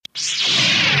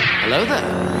Hello there.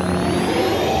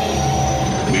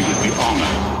 We would be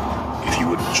honored if you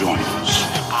would join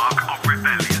us. Spark of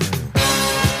Rebellion.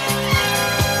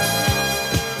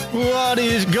 What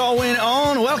is going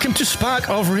on? Welcome to Spark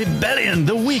of Rebellion,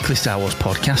 the weekly Star Wars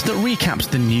podcast that recaps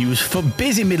the news for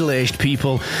busy middle-aged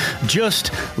people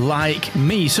just like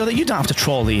me, so that you don't have to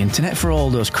troll the internet for all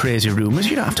those crazy rumours.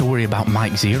 You don't have to worry about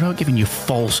Mike Zero giving you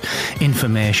false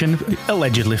information,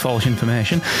 allegedly false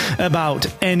information, about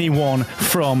anyone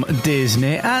from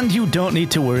Disney, and you don't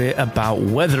need to worry about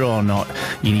whether or not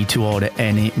you need to order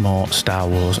any more Star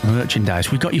Wars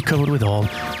merchandise. We've got you covered with all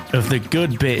of the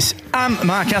good bits. I'm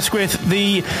Mark Asquith,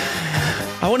 I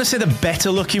want to say the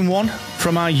better looking one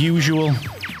from our usual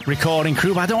recording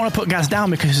crew, but I don't want to put Gaz down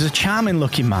because he's a charming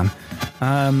looking man.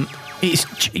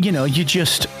 It's, you know, you've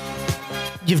just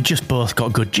both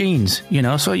got good genes, you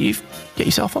know, so you get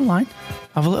yourself online,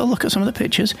 have a little look at some of the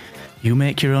pictures, you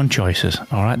make your own choices.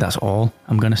 All right, that's all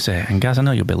I'm going to say. And Gaz, I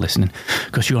know you'll be listening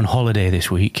because you're on holiday this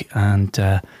week, and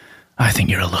I think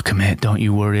you're a looker, mate. Don't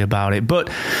you worry about it. But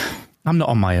I'm not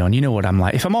on my own. You know what I'm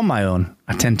like. If I'm on my own,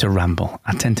 I tend to ramble.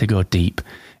 I tend to go deep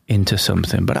into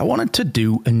something. But I wanted to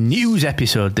do a news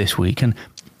episode this week and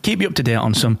keep you up to date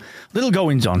on some little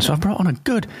goings on. So I've brought on a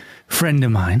good friend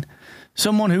of mine,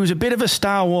 someone who's a bit of a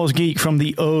Star Wars geek from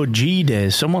the OG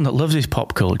days, someone that loves his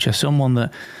pop culture, someone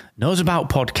that knows about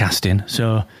podcasting.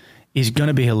 So he's going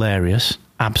to be hilarious.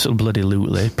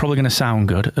 Absolutely. Probably going to sound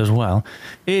good as well.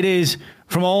 It is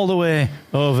from all the way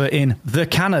over in the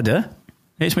Canada.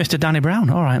 It's Mr. Danny Brown.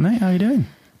 All right, mate. How are you doing?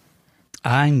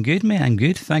 I'm good, mate. I'm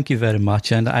good. Thank you very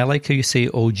much. And I like how you say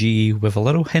OG with a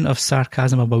little hint of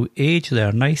sarcasm about age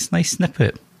there. Nice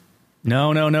snippet.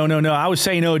 No. I was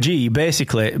saying OG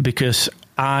basically because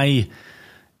I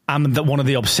am one of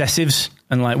the obsessives.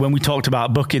 And like when we talked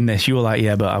about booking this, you were like,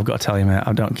 yeah, but I've got to tell you, mate,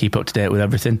 I don't keep up to date with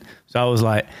everything. So I was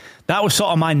like, that was sort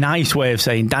of my nice way of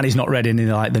saying Danny's not read any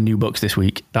like the new books this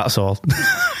week. That's all.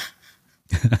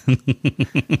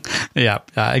 Yeah,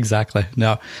 exactly.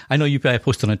 No, I know you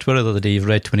posted on Twitter the other day you've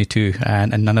read 22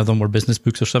 and none of them were business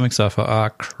books or something, so I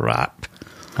thought, crap.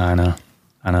 I know.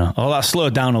 Oh, that's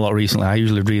slowed down a lot recently. I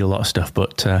usually read a lot of stuff,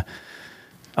 but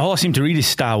all I seem to read is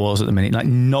Star Wars at the minute, like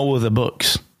no other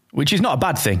books, which is not a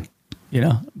bad thing, you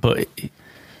know, but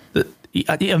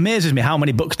it amazes me how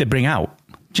many books they bring out.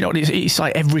 Do you know what it's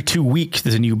like? Every 2 weeks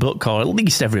there's a new book, or at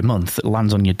least every month that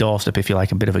lands on your doorstep if you're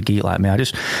like a bit of a geek like me. I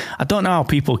don't know how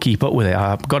people keep up with it.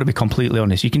 I've got to be completely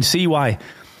honest. You can see why.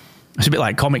 It's a bit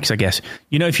like comics, I guess.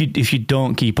 You know, if you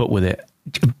don't keep up with it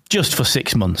just for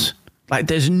 6 months, like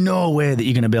there's no way that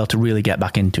you're going to be able to really get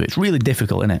back into it. It's really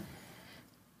difficult, isn't it?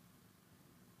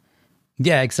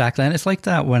 Yeah, exactly. And it's like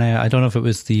that when I don't know if it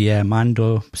was the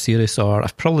Mando series or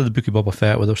probably the Book of Boba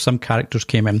Fett, where there were some characters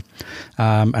came in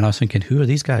and I was thinking, who are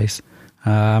these guys?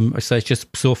 So it's just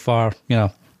so far, you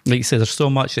know, like you say, there's so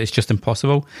much that it's just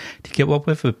impossible to keep up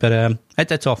with, but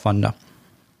it's all fun now.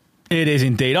 It is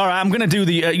indeed. All right, I'm going to do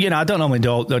the, I don't normally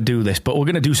do this, but we're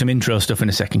going to do some intro stuff in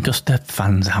a second because the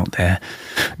fans out there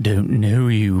don't know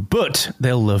you, but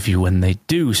they'll love you when they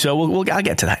do. So I'll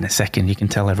get to that in a second. You can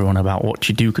tell everyone about what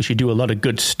you do because you do a lot of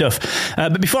good stuff.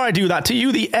 But before I do that, to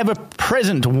you, the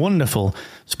ever-present, wonderful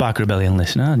Spark Rebellion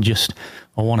listener,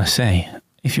 I want to say,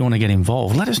 if you want to get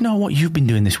involved, let us know what you've been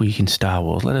doing this week in Star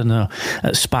Wars. Let us know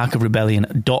at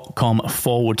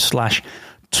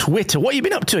sparkofrebellion.com/Twitter. What have you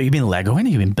been up to? You've been Legoing,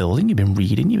 you've been building, you've been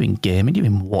reading, you've been gaming, you've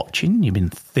been watching, you've been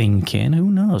thinking. Who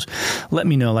knows? Let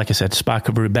me know, like I said,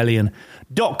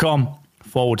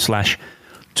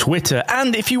 sparkofrebellion.com/Twitter.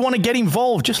 And if you want to get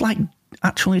involved, just like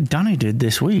actually Danny did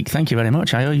this week, thank you very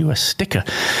much. I owe you a sticker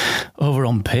over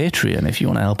on Patreon. If you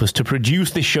want to help us to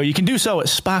produce this show, you can do so at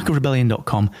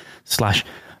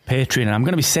sparkofrebellion.com/Patreon. And I'm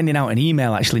going to be sending out an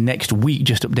email actually next week,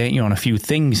 just updating you on a few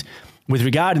things with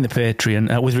regards to the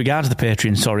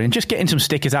Patreon, sorry, and just getting some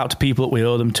stickers out to people that we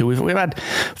owe them to. We've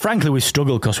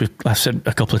struggled because I've said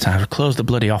a couple of times, we've closed the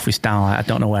bloody office down. I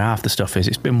don't know where half the stuff is.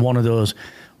 It's been one of those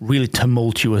really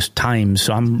tumultuous times.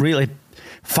 So I'm really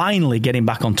finally getting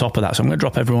back on top of that. So I'm going to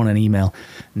drop everyone an email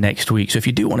next week. So if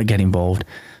you do want to get involved,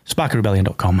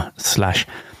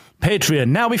 sparkofrebellion.com/Patreon.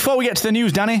 Now, before we get to the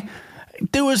news, Danny,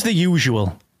 do us the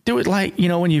usual. Do it like, you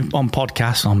know, when you're on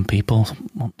podcasts, people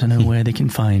want to know where they can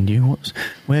find you.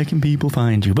 Where can people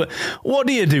find you? But what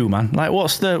do you do, man? Like,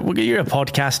 you're a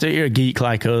podcaster, you're a geek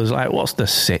like us. Like, what's the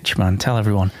sitch, man? Tell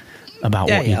everyone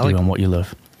about what you do and what you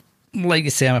love. Like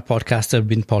you say, I'm a podcaster. I've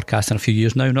been podcasting a few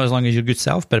years now, not as long as your good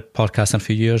self, but podcasting a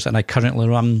few years. And I currently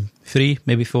run 3,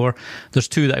 maybe 4. There's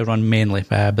 2 that I run mainly,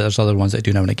 but there's other ones that I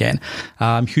do now and again.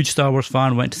 Huge Star Wars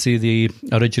fan. Went to see the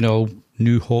original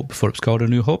New Hope before it was called A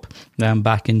New Hope,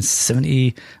 back in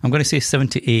 78 in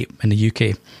the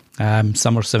UK.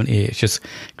 summer 78. It's just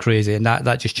crazy, and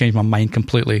that just changed my mind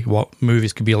completely. What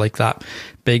movies could be like that?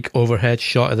 Big overhead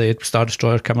shot of the Star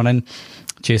Destroyer coming in,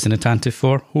 chasing a Tantive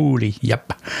 4. Holy,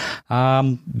 yep.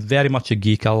 Very much a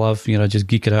geek. I love, just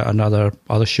geeking out on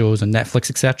other shows on Netflix,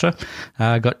 etc.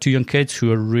 I got 2 young kids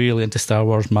who are really into Star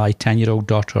Wars. My 10-year-old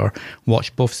daughter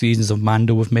watched both seasons of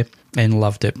Mando with me and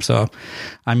loved it. So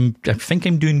I think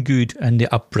I'm doing good in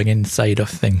the upbringing side of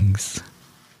things.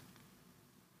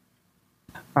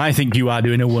 I think you are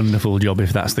doing a wonderful job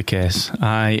if that's the case.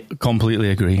 I completely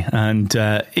agree. And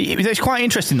it's quite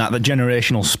interesting that the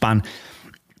generational span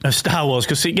of Star Wars,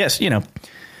 because it gets,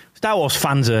 Star Wars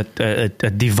fans are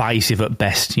divisive at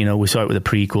best. We saw it with the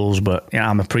prequels, but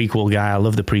I'm a prequel guy. I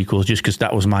love the prequels just because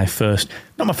that was not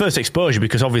my first exposure,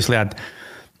 because obviously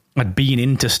I'd been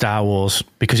into Star Wars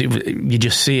because you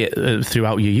just see it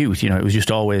throughout your youth. It was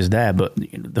just always there. But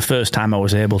the first time I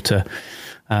was able to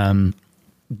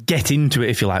get into it,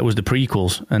 if you like, was the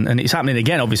prequels, and it's happening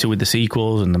again, obviously, with the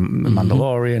sequels and the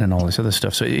Mandalorian and all this other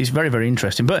stuff. So it's very, very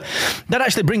interesting. But that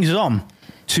actually brings us on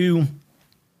to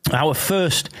our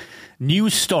first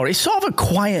news story. It's sort of a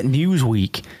quiet news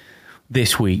week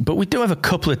this week, but we do have a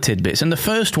couple of tidbits. And the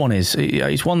first one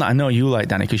it's one that I know you like,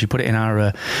 Danny, because you put it in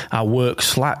our work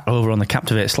Slack over on the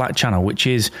Captivate Slack channel, which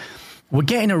is we're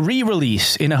getting a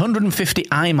re-release in 150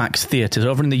 IMAX theatres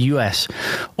over in the US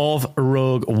of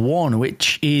Rogue One,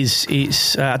 which is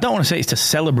I don't want to say it's to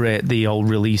celebrate the old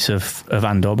release of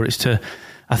Andor, but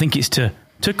I think it's to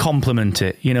complement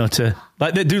it, to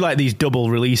like they do like these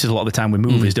double releases a lot of the time with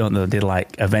movies, don't they? They did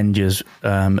like Avengers,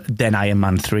 then Iron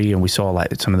Man 3, and we saw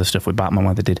like some of the stuff with Batman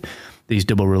where they did these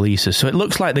double releases. So it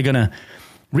looks like they're going to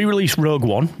re-release Rogue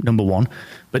One, number one,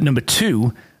 but number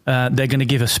two, they're going to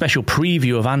give a special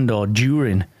preview of Andor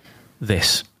during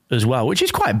this as well, which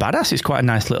is quite badass. It's quite a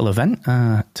nice little event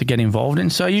to get involved in.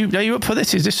 So are you up for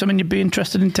this? Is this something you'd be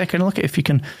interested in taking a look at if you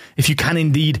can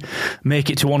indeed make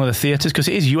it to one of the theatres? Because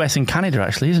it is US and Canada,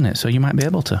 actually, isn't it? So you might be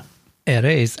able to. It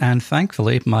is, and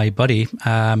thankfully my buddy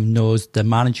knows the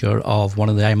manager of one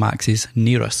of the IMAXs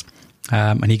near us.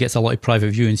 And he gets a lot of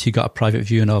private viewings. He got a private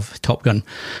viewing of Top Gun,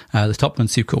 the Top Gun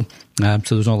sequel.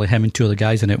 So there's only him and 2 other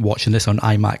guys in it watching this on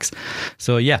IMAX.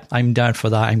 So yeah, I'm down for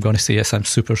that. I'm going to see this. I'm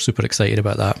super, super excited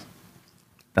about that.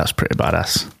 That's pretty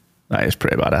badass. That is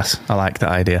pretty badass. I like that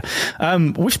idea.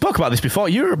 We spoke about this before.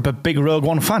 You're a big Rogue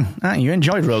One fan, aren't you? You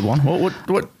enjoyed Rogue One.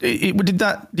 What did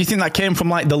that? Do you think that came from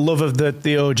like the love of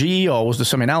the OG, or was there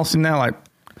something else in there? Like,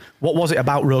 what was it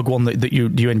about Rogue One that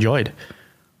you enjoyed?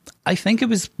 I think it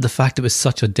was the fact it was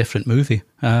such a different movie.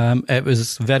 It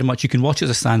was very much, you can watch it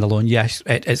as a standalone. Yes,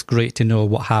 it's great to know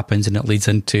what happens, and it leads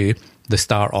into the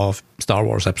start of Star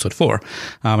Wars Episode 4,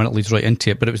 and it leads right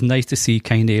into it. But it was nice to see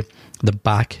kind of the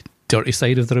back dirty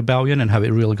side of the rebellion and how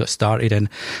it really got started and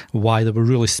why they were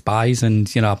really spies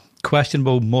and,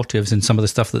 questionable motives in some of the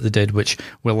stuff that they did, which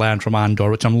we'll learn from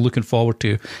Andor, which I'm looking forward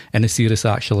to in the series,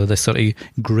 actually, this sort of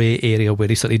grey area where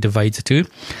he sort of divides the two.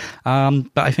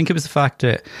 But I think it was the fact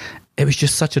that it was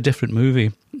just such a different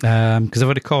movie. Because if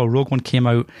I recall, Rogue One came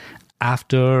out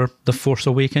after The Force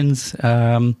Awakens,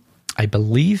 I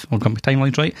believe, I've got my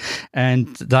timelines right, and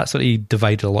that sort of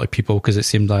divided a lot of people because it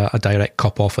seemed a direct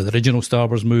cop-off of the original Star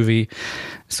Wars movie.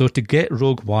 So to get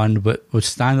Rogue One was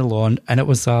standalone, and it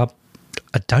was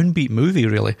a downbeat movie,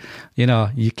 really.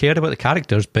 You cared about the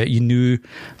characters, but you knew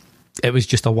it was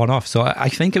just a one-off. So I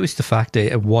think it was the fact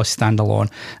that it was standalone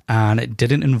and it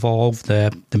didn't involve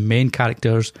the main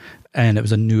characters, and it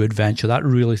was a new adventure. That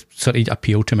really sort of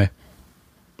appealed to me.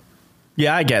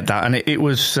 Yeah, I get that, and it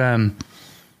was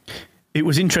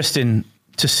interesting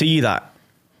to see that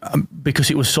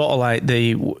because it was sort of like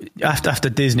after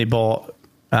Disney bought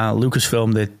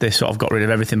Lucasfilm, they sort of got rid of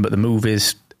everything but the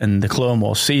movies and the Clone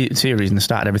Wars series, and they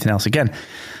started everything else again.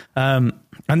 And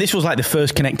this was like the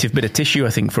first connective bit of tissue, I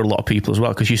think, for a lot of people as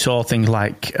well, because you saw things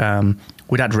like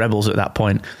we'd had Rebels at that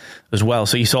point as well,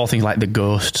 so you saw things like the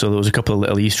Ghost. So there was a couple of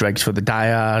little Easter eggs for the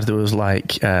Die Hard. There was like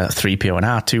 3PO and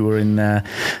R2 were in there.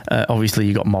 Obviously,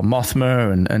 you got Mon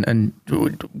Mothma and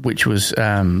which was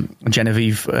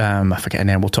Genevieve. I forget her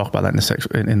name. We'll talk about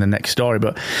that in the next story.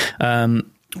 But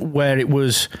where it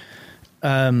was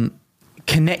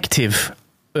connective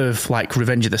of like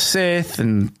Revenge of the Sith,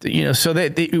 and so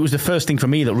it was the first thing for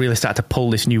me that really started to pull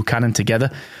this new canon together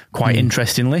quite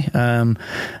interestingly, and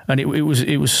it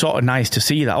was sort of nice to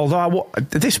see that. Although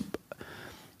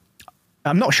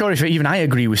I'm not sure if even I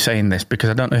agree with saying this, because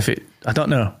I don't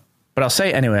know, but I'll say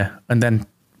it anyway, and then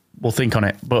we'll think on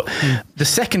it. But not the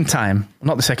second time,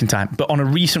 but on a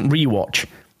recent rewatch,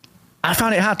 I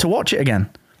found it hard to watch it again,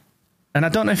 and I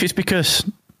don't know if it's because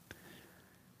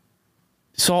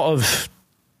sort of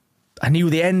I knew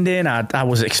the ending. I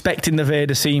was expecting the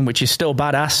Vader scene, which is still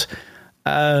badass.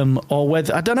 Or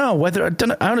whether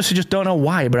I honestly just don't know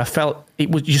why, but I felt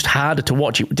it was just harder to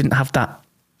watch. It didn't have that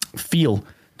feel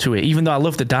to it, even though I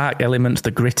love the dark elements, the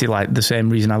gritty, like the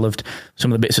same reason I loved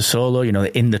some of the bits of Solo, you know,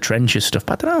 the in the trenches stuff.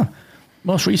 But I don't know.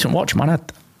 Most recent watch, man, I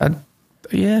don't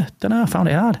know. I found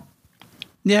it hard.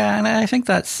 Yeah, and I think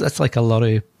that's like a lot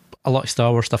of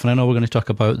Star Wars stuff. And I know we're going to talk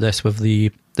about this with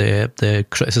the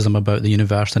criticism about the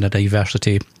universe and the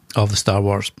diversity of the Star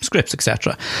Wars scripts,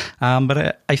 etc.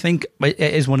 But I think it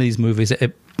is one of these movies.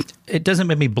 It doesn't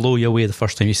make me blow you away the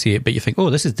first time you see it, but you think, oh,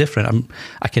 this is different.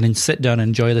 I can sit down and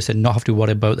enjoy this and not have to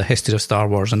worry about the history of Star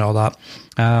Wars and all that.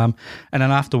 And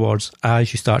then afterwards,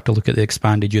 as you start to look at the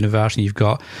expanded universe, and you've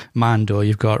got Mando,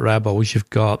 you've got Rebels, you've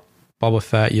got Boba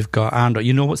Fett, you've got Andor,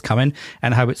 you know what's coming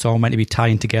and how it's all meant to be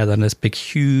tying together in this big,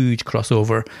 huge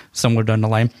crossover somewhere down the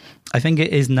line. I think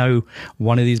it is now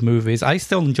one of these movies. I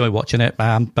still enjoy watching it,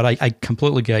 but I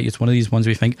completely get it. It's one of these ones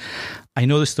where you think, I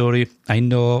know the story, I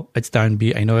know it's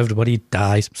downbeat, I know everybody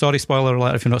dies. Sorry, spoiler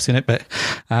alert if you've not seen it, but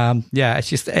yeah, it's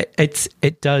just,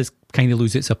 it does kind of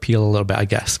lose its appeal a little bit, I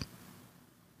guess.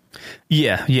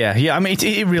 Yeah. I mean,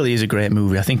 it really is a great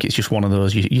movie. I think it's just one of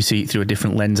those, you see it through a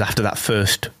different lens after that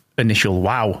first initial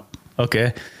wow,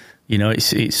 okay, you know,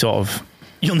 it's sort of,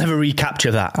 you'll never recapture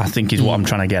that, I think, is what I'm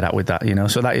trying to get at with that, you know,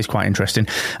 so that is quite interesting.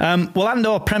 Well,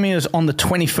 Andor premieres on the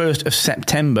 21st of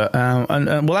September,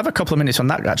 and we'll have a couple of minutes on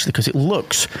that, actually, because it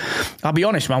looks, I'll be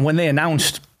honest, man, when they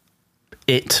announced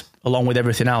it, along with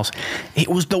everything else, it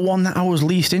was the one that I was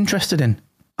least interested in,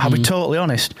 I'll be totally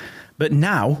honest, but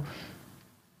now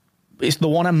it's the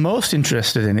one I'm most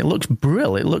interested in. It looks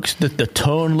brilliant. It looks the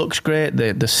tone looks great.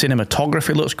 The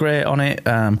cinematography looks great on it.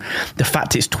 The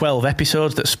fact it's 12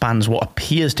 episodes that spans what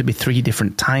appears to be 3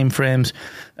 different time frames,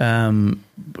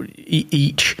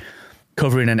 each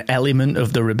covering an element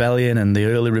of the rebellion and the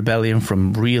early rebellion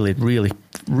from really, really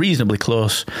reasonably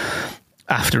close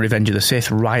after Revenge of the Sith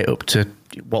right up to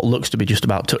what looks to be just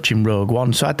about touching Rogue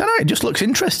One. So I don't know. It just looks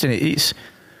interesting.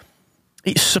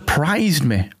 It's surprised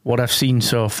me what I've seen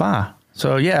so far.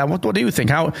 So yeah, what do you think?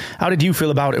 How did you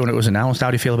feel about it when it was announced? How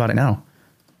do you feel about it now?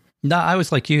 No, I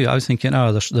was like you. I was thinking,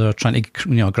 they're trying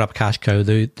to, grab a cash cow.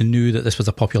 They knew that this was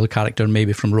a popular character,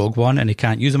 maybe from Rogue One, and he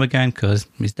can't use him again because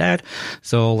he's dead.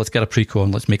 So let's get a prequel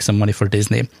and let's make some money for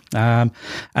Disney. And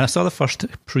I saw the first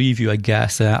preview, I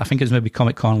guess. I think it was maybe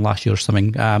Comic-Con last year or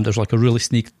something. There's like a really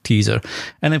sneak teaser,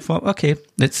 and I thought, okay,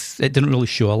 it didn't really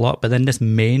show a lot. But then this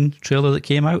main trailer that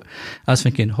came out, I was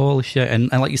thinking, holy shit!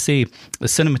 And like you say, the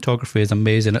cinematography is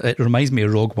amazing. It reminds me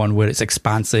of Rogue One, where it's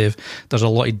expansive. There's a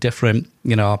lot of different,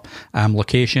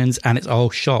 locations, and it's all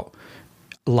shot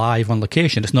live on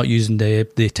location. It's not using the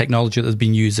technology that's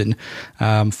been using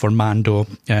for Mando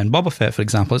and Boba Fett, for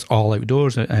example. It's all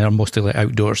outdoors, or mostly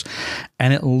outdoors,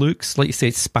 and it looks like you say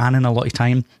it's spanning a lot of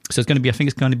time. So it's going to be, I think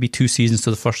it's going to be 2 seasons.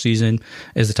 So the first season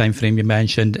is the time frame you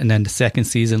mentioned, and then the second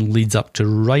season leads up to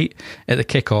right at the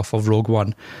kickoff of Rogue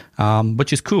One,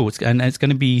 which is cool. And it's going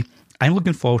to be, I'm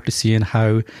looking forward to seeing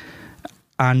how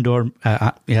Andor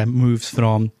moves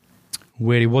from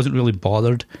where he wasn't really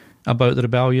bothered about the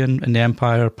rebellion and the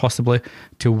Empire, possibly,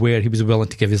 to where he was willing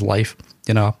to give his life,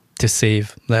 to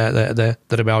save the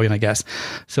rebellion, I guess.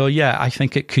 So yeah, I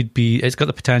think it's got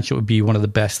the potential to be one of the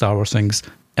best Star Wars things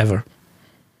ever.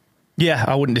 Yeah,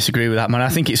 I wouldn't disagree with that, man. I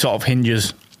think it sort of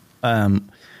hinges,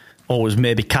 or was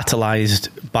maybe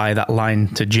catalysed by that line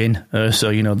to Jin.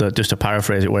 So, just to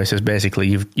paraphrase it, where it says basically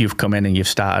you've come in and you've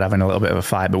started having a little bit of a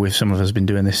fight, but some of us been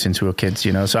doing this since we were kids,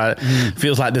 So it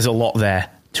feels like there's a lot there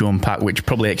to unpack, which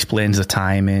probably explains the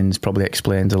timings, probably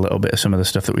explains a little bit of some of the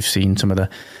stuff that we've seen, some of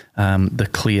the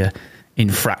clear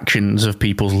infractions of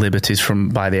people's liberties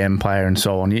by the Empire and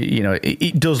so on.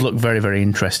 It does look very, very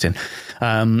interesting.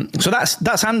 So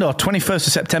that's Andor, 21st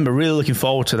of September. Really looking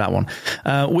forward to that one.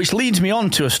 Which leads me on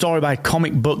to a story by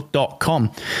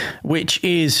comicbook.com, which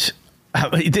is,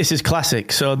 this is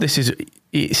classic. So this is,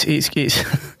 it's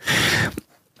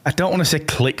I don't want to say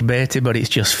clickbaity, but it's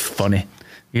just funny.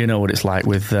 You know what it's like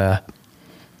with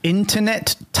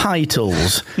internet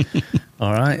titles.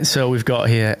 All right, so we've got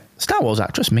here, Star Wars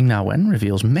actress Ming-Na Wen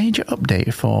reveals major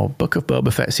update for Book of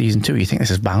Boba Fett Season 2. You think this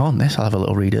is bang on this? I'll have a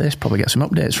little read of this, probably get some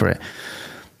updates for it.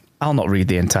 I'll not read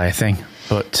the entire thing,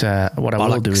 but what I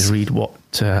will do is read what...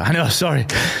 I know, sorry,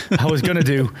 I was going to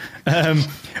do.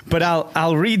 But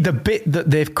I'll read the bit that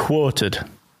they've quoted.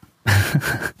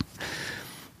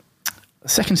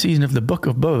 Second season of the Book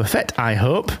of Boba Fett, I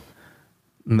hope.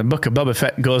 And the Book of Boba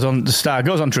Fett goes on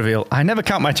to reveal, I never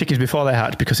count my chickens before they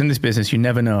hatch, because in this business you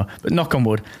never know. But knock on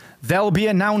wood, they'll be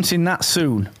announcing that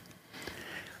soon.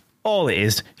 All it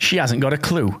is, she hasn't got a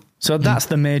clue. So that's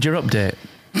the major update.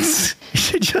 You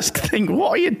should just think,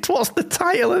 what's the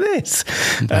title of this?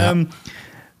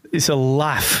 It's a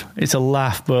laugh. It's a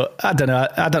laugh, but I don't know.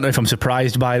 I don't know if I'm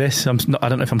surprised by this. I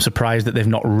don't know if I'm surprised that they've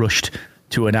not rushed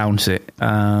to announce it.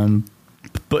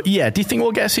 But yeah, do you think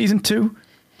we'll get a season 2?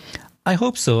 I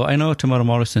hope so. I know Tamara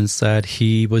Morrison said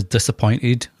he was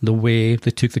disappointed the way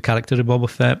they took the character of Boba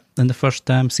Fett in the first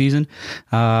season.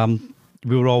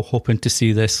 We were all hoping to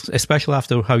see this, especially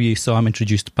after how you saw him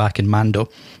introduced back in Mando.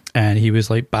 And he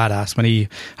was like badass when he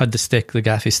had the stick, the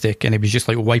gaffy stick, and he was just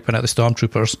like wiping out the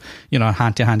stormtroopers,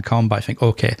 hand-to-hand combat. I think,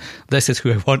 okay, this is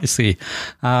who I want to see.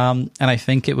 And I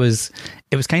think it was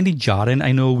kind of jarring.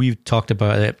 I know we've talked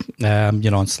about it,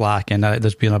 on Slack, and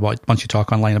there's been a bunch of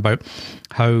talk online about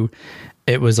how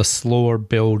it was a slower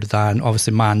build than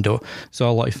obviously Mando. So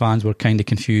a lot of fans were kind of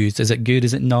confused. Is it good?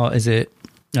 Is it not? Is it...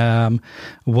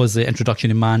 was the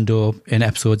introduction in Mando in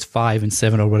episodes 5 and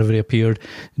 7 or wherever he appeared,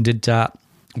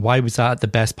 why was that the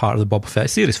best part of the Boba Fett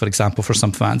series, for example, for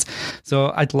some fans?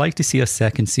 So I'd like to see a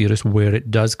second series where it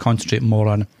does concentrate more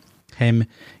on him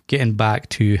getting back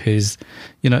to his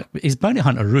bounty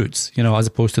hunter roots, as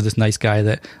opposed to this nice guy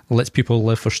that lets people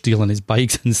live for stealing his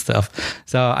bikes and stuff.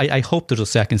 So I hope there's a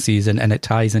second season and it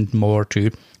ties in more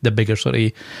to the bigger sort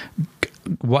of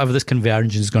whatever this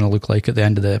convergence is going to look like at the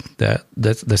end of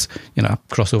this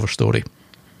crossover story.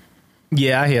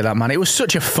 Yeah, I hear that, man. It was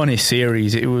such a funny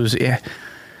series. It was,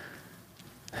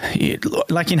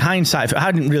 like in hindsight,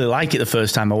 I didn't really like it the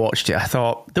first time I watched it. I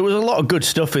thought there was a lot of good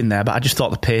stuff in there, but I just thought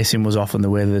the pacing was off and the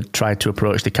way they tried to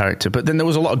approach the character. But then there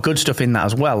was a lot of good stuff in that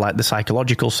as well, like the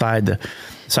psychological side, the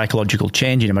psychological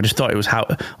change in him. I just thought it was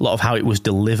a lot of how it was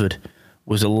delivered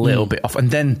was a little bit off.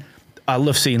 And then I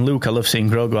love seeing Luke, I love seeing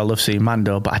Grogu, I love seeing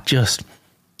Mando, but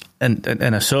and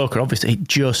Ahsoka, obviously, it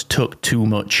just took too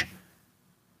much.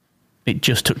 It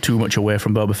just took too much away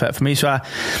from Boba Fett for me. So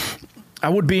I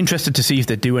would be interested to see if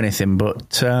they do anything,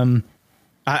 but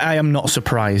I am not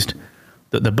surprised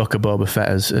that the Book of Boba Fett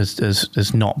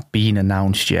has not been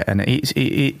announced yet. And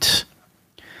it's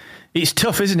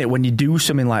tough, isn't it, when you do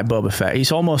something like Boba Fett?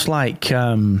 It's almost like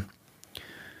The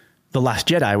Last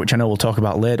Jedi, which I know we'll talk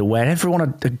about later, where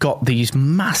everyone had got these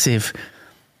massive,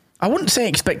 I wouldn't say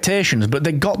expectations, but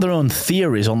they got their own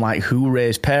theories on like who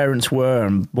Rey's parents were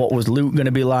and what was Luke going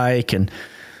to be like. And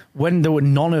when there were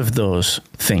none of those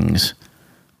things,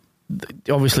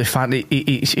 obviously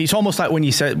it's almost like when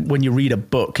you read a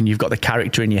book and you've got the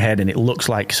character in your head and it looks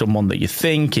like someone that you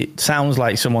think, it sounds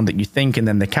like someone that you think, and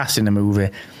then they cast in a movie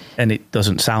and it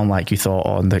doesn't sound like you thought,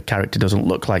 or the character doesn't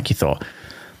look like you thought.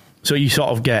 So you sort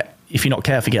of get, if you're not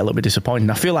careful, get a little bit disappointed.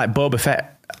 And I feel like Boba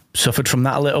Fett suffered from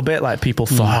that a little bit. Like people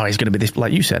thought, he's going to be this,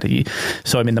 like you said, he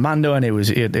saw him in the Mando and he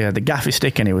had the gaffy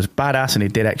stick and he was badass and he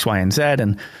did X, Y, and Z,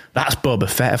 and that's Boba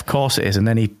Fett, of course it is. And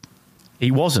then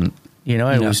he wasn't, he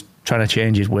was trying to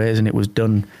change his ways, and it was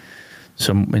done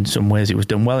in some ways it was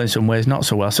done well, in some ways not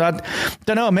so well. So I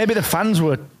don't know, maybe the fans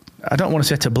were, I don't want to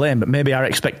say to blame, but maybe our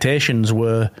expectations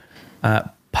were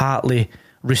partly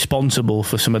responsible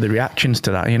for some of the reactions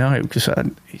to that, because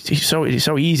it's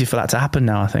so easy for that to happen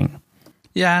now, I think.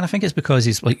 Yeah, and I think it's because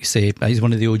he's, like you say, he's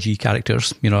one of the OG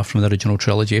characters, from the original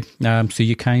trilogy. So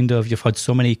you've had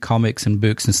so many comics and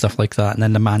books and stuff like that, and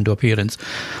then the Mando appearance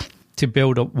to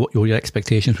build up what your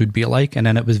expectations would be like, and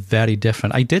then it was very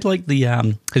different. I did like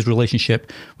the his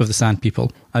relationship with the Sand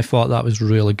People. I thought that was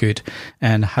really good,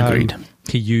 and how Agreed.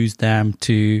 He used them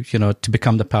to to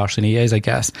become the person he is, I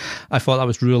guess. I thought that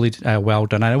was really well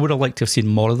done, and I would have liked to have seen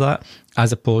more of that,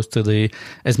 as opposed to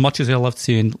as much as I loved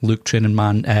seeing Luke training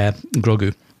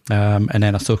Grogu, and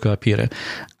then Ahsoka appearing,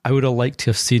 I would have liked to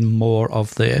have seen more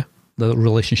of the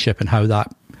relationship and how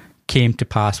that came to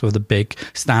pass with the big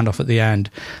standoff at the end.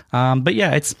 But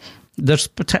yeah, there's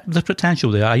the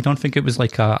potential there. I don't think it was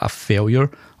like a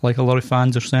failure, like a lot of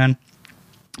fans are saying.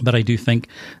 But I do think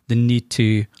they need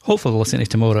to hopefully listen to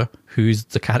Tamura, who's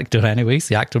the character anyways,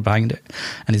 the actor behind it,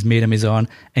 and has made him his own,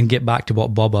 and get back to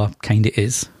what Boba kind of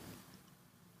is.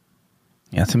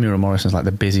 Yeah, Tamura Morrison's like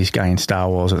the busiest guy in Star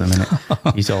Wars at the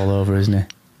minute. He's all over, isn't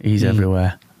he? He's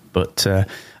everywhere. But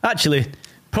actually,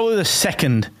 probably the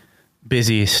second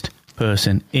busiest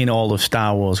person in all of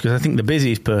Star Wars, because I think the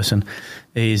busiest person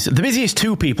is the busiest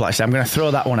two people, actually, I'm going to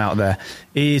throw that one out there,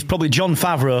 is probably Jon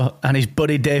Favreau and his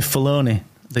buddy Dave Filoni,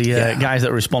 the guys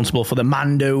that are responsible for the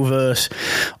Mandoverse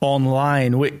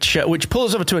online, which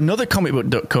pulls us over to another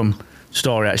comicbook.com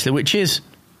story, actually, which is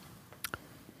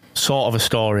sort of a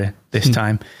story this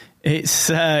time. It's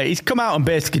he's come out and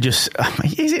basically just,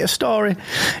 is it a story?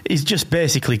 He's just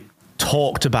basically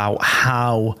talked about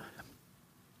how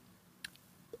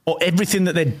everything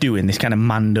that they're doing, this kind of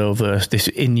Mandoverse, this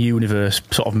in-universe,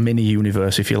 sort of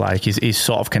mini-universe, if you like, is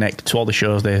sort of connected to all the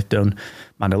shows they've done.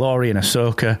 Mandalorian,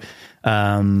 Ahsoka,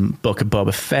 Book of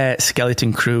Boba Fett,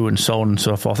 Skeleton Crew, and so on and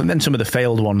so forth. And then some of the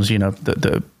failed ones, you know,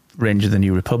 the Rangers of the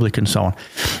New Republic and so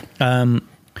on.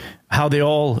 How they're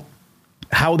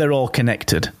all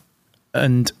connected.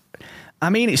 And, I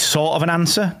mean, it's sort of an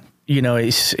answer. You know,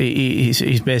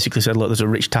 he's basically said, look, there's a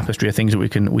rich tapestry of things that we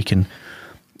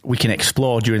can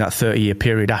explore during that 30-year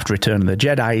period after Return of the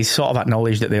Jedi. He's sort of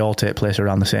acknowledged that they all take place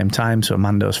around the same time. So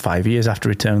Mando's 5 years after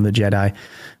Return of the Jedi.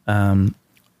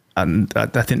 And I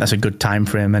think that's a good time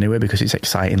frame anyway, because it's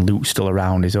exciting. Luke's still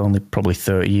around. He's only probably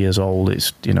 30 years old.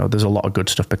 It's, you know, there's a lot of good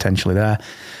stuff potentially there.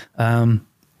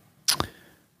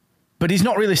 But he's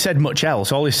not really said much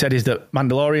else. All he's said is that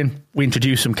Mandalorian, we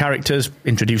introduce some characters,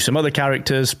 introduce some other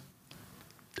characters.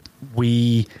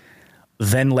 We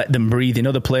then let them breathe in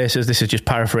other places. This is just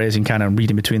paraphrasing, kind of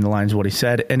reading between the lines of what he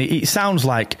said. And it sounds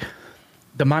like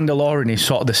the Mandalorian is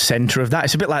sort of the center of that.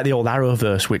 It's a bit like the old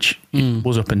Arrowverse, which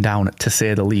was up and down, to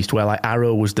say the least, where like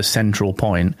Arrow was the central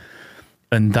point,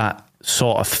 and that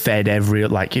sort of fed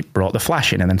like it brought the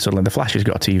Flash in, and then suddenly the Flash has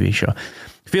got a TV show.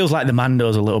 Feels like the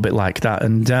Mando's a little bit like that.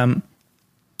 And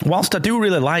whilst I do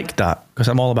really like that, because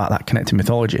I'm all about that connected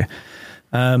mythology,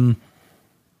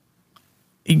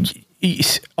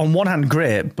 it's on one hand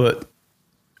great, but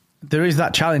there is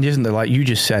that challenge, isn't there? Like you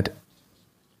just said,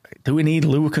 do we need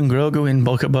Luke and Grogu in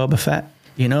Book of Boba Fett?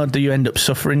 You know, do you end up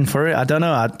suffering for it? I don't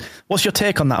know. What's your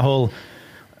take on that whole,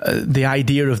 the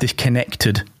idea of this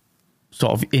connected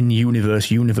sort of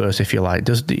in-universe, if you like?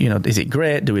 Is it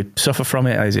great? Do we suffer from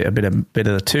it? Is it a bit of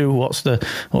the two? What's the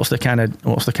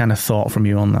kind of thought from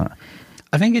you on that?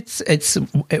 I think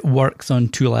it works on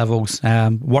two levels.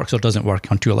 Works or doesn't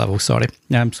work on two levels. Sorry.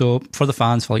 So for the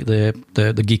fans, for like the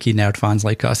geeky nerd fans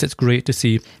like us, it's great to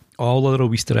see all the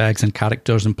little Easter eggs and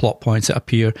characters and plot points that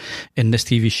appear in this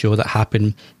TV show that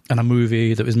happen in a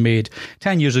movie that was made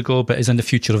 10 years ago but is in the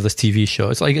future of this TV show.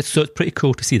 It's pretty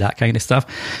cool to see that kind of stuff.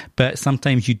 But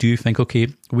sometimes you do think, okay,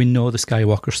 we know the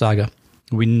Skywalker saga.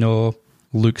 We know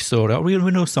Luke's story. We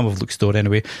know some of Luke's story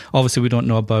anyway. Obviously, we don't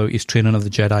know about his training of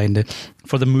the Jedi. And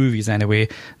for the movies anyway,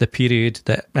 the period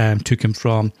that took him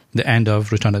from the end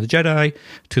of Return of the Jedi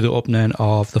to the opening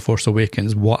of The Force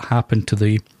Awakens, what happened to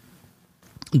the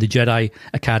Jedi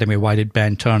Academy, why did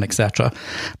Ben turn, etc.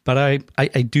 But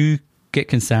I do get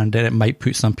concerned that it might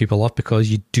put some people off, because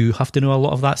you do have to know a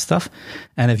lot of that stuff.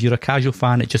 And if you're a casual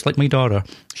fan, it's just like my daughter.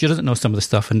 She doesn't know some of the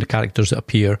stuff and the characters that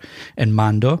appear in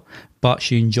Mando, but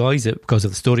she enjoys it because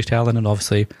of the storytelling, and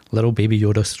obviously little baby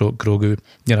Yoda / Grogu,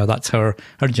 you know, that's her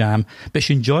jam. But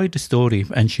she enjoyed the story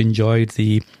and she enjoyed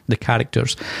the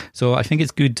characters. So I think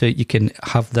it's good that you can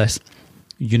have this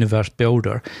universe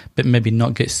builder, but maybe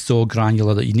not get so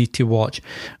granular that you need to watch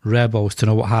Rebels to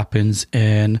know what happens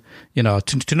in, you know,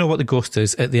 to know what the ghost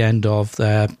is at the end of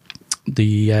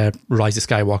the Rise of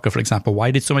Skywalker, for example.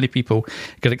 Why did so many people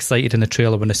get excited in the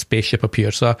trailer when a spaceship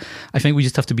appears? So I think we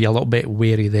just have to be a little bit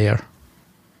wary there.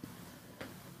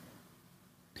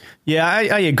 Yeah,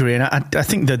 I agree. And I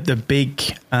think that the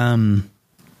big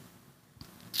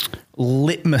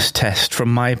litmus test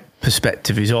from my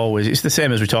perspective is always, it's the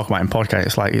same as we talk about in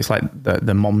podcasts. It's like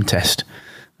the mom test,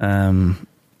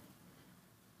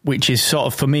 which is sort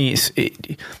of, for me,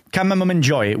 can my mum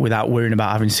enjoy it without worrying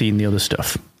about having seen the other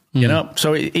stuff? You know,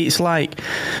 so it's like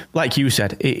you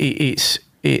said, it's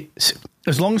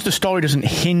as long as the story doesn't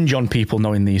hinge on people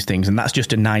knowing these things, and that's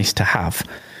just a nice to have.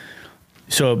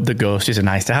 So the ghost is a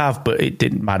nice to have, but it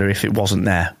didn't matter if it wasn't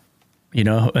there. You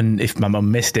know, and if my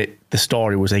mum missed it, the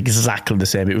story was exactly the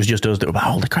same. It was just us that were like,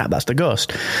 holy crap, that's the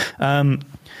ghost. And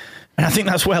I think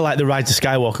that's where like the Rise of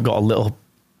Skywalker got a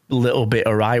little bit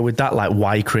awry with that. Like,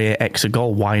 why create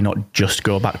Exegol? Why not just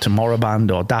go back to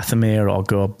Moraband or Dathomir, or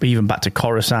go even back to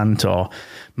Coruscant or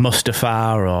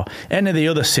Mustafar or any of the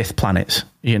other Sith planets?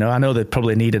 You know, I know they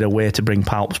probably needed a way to bring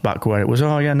Palps back where it was,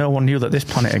 oh yeah, no one knew that this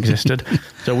planet existed.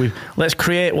 So let's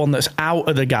create one that's out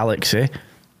of the galaxy,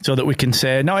 so that we can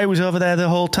say, no, it was over there the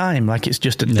whole time. Like, it's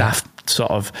just a daft sort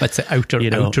of... Let's say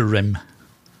outer rim.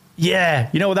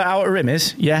 Yeah. You know what that outer rim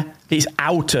is? Yeah. It's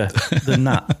outer than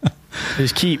that.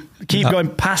 Just keep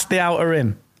going past the outer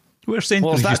rim. Where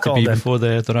Sainsbury's used to be before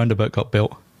the roundabout got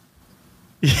built.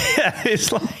 Yeah,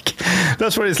 it's like...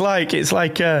 That's what it's like. It's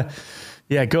like, go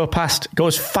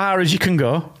as far as you can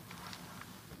go.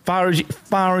 Far as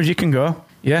you can go.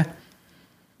 Yeah.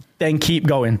 Then keep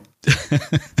going.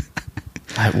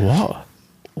 Like,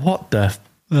 what the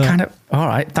kind of... All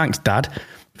right, thanks, Dad,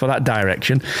 for that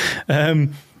direction.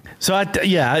 So I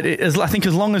think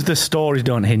as long as the stories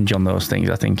don't hinge on those things,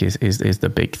 I think is the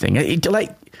big thing.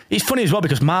 It's funny as well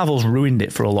because Marvel's ruined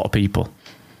it for a lot of people.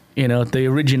 You know, the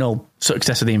original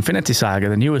success of the Infinity Saga,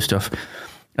 the newer stuff,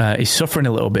 is suffering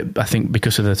a little bit, I think,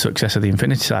 because of the success of the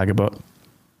Infinity Saga. But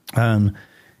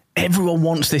everyone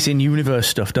wants this in-universe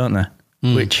stuff, don't they?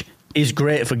 Which is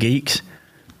great for geeks,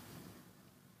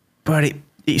 but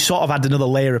it sort of adds another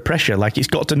layer of pressure. Like, it's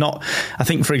got to not... I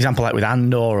think, for example, like with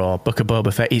Andor or Book of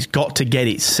Boba Fett, it's got to get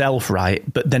itself right,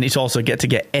 but then it's also get to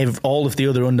get all of the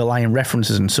other underlying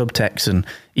references and subtext and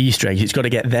Easter eggs. It's got to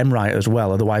get them right as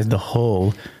well, otherwise the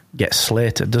whole gets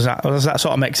slated. Does that sort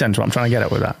of make sense, what I'm trying to get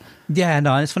at with that? Yeah,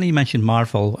 no, it's funny you mentioned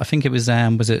Marvel. I think it was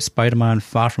it Spider-Man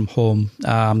Far From Home,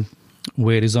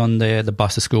 where he's on the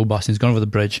bus, the school bus, and he's gone over the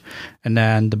bridge, and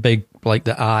then the big, like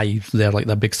the eye there, like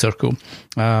that big circle.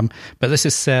 But this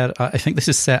is set, I think this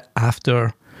is set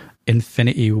after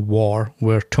Infinity War,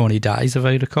 where Tony dies, if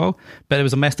I recall. But it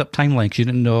was a messed up timeline because you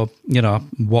didn't know,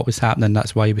 what was happening.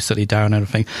 That's why he was sitting down and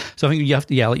everything. So I think you have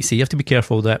to, like you say, you have to be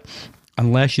careful that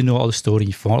unless you know all the story,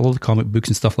 you follow all the comic books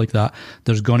and stuff like that,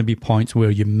 there's going to be points where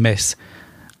you miss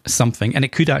something, and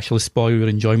it could actually spoil your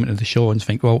enjoyment of the show and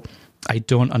think, well, I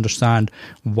don't understand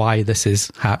why this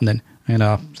is happening.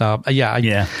 So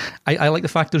I like the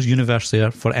fact there's universe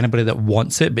there for anybody that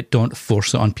wants it, but don't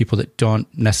force it on people that don't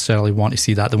necessarily want to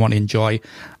see that. They want to enjoy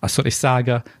a sort of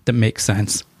saga that makes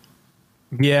sense.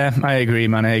 Yeah, I agree,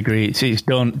 man. I agree. It's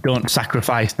don't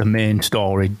sacrifice the main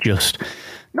story, just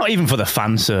not even for the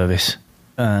fan service.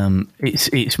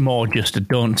 It's more just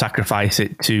don't sacrifice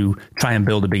it to try and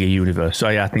build a bigger universe. So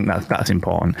yeah, I think that's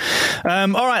important. All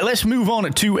right, let's move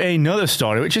on to another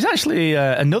story, which is actually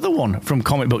another one from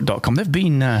comicbook.com. They've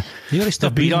been... you got to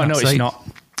stop reading that site. It's not.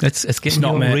 It's getting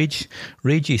all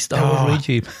ragey, Star Wars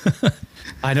ragey.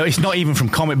 I know, it's not even from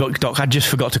comicbook.com. I just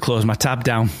forgot to close my tab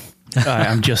down.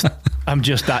 I'm just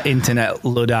that internet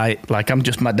Luddite. Like, I'm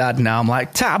just my dad now. I'm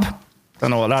like, tab? Don't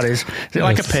know what that is. Is it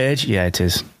like a page? Yeah, it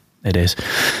is. It is.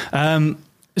 So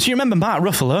you remember Mark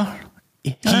Ruffalo,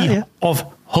 of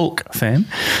Hulk fame?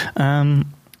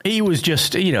 He was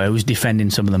just, he was defending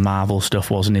some of the Marvel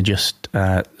stuff, wasn't he? Just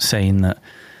saying that,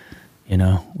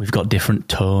 we've got different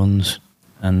tones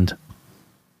and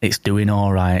it's doing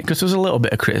all right. Because there's a little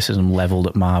bit of criticism levelled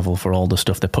at Marvel for all the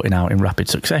stuff they're putting out in rapid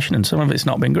succession, and some of it's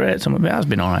not been great, some of it has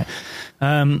been all right.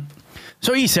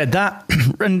 So he said that,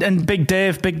 and Big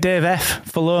Dave F.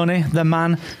 Filoni, the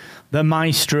man, the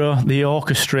maestro, the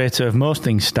orchestrator of most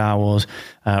things Star Wars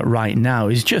right now,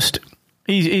 is just...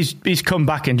 He's come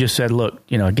back and just said, look,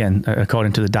 again,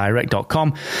 according to the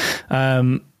direct.com,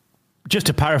 just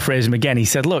to paraphrase him again, he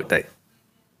said, look,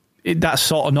 that's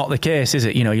sort of not the case, is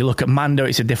it? You look at Mando,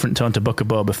 it's a different tone to Book of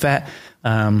Boba Fett,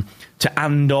 to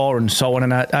Andor and so on.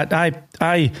 And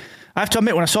I have to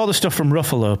admit, when I saw the stuff from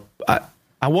Ruffalo,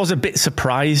 I was a bit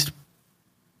surprised.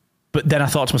 But then I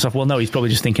thought to myself, well, no, he's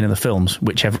probably just thinking of the films,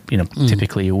 whichever,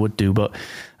 typically you would do. But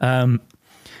I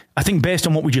think based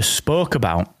on what we just spoke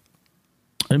about,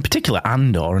 in particular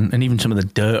Andor, and even some of the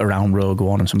dirt around Rogue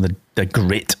One and some of the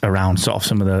grit around sort of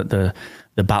some of the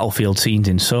battlefield scenes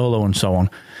in Solo and so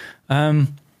on,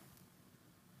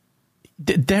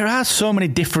 there are so many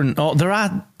different...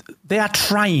 They are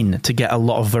trying to get a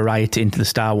lot of variety into the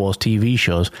Star Wars TV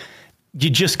shows. You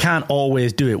just can't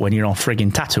always do it when you're on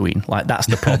frigging Tatooine. Like, that's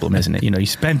the problem, isn't it? You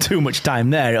spend too much time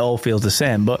there, it all feels the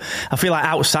same. But I feel like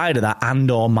outside of that,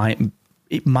 Andor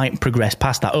might progress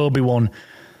past that. Obi-Wan,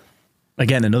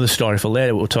 again, another story for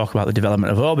later. We'll talk about the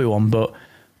development of Obi-Wan, but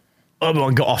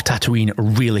Obi-Wan got off Tatooine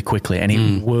really quickly, and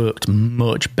it worked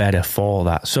much better for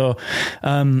that. So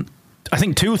I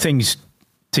think two things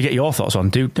to get your thoughts on.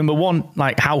 Number one,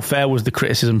 like, how fair was the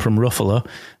criticism from Ruffalo,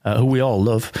 who we all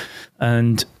love,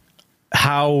 and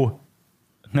how,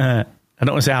 I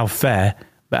don't want to say how fair,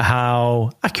 but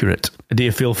how accurate do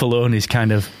you feel Filoni's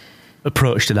kind of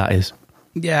approach to that is?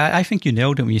 Yeah, I think you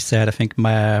nailed it when you said, I think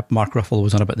Mark Ruffalo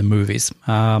was on about the movies,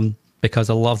 because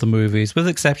a lot of the movies, with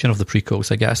the exception of the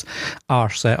prequels, I guess, are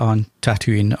set on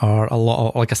Tatooine, or a lot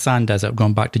of, like a sand desert,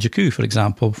 going back to Jakku, for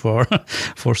example, for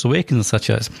Force Awakens and such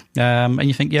as. And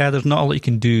you think, yeah, there's not a lot you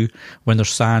can do when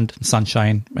there's sand and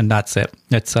sunshine, and that's it.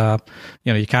 It's,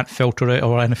 you can't filter it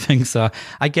or anything. So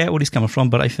I get where he's coming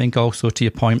from, but I think also, to your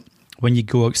point, when you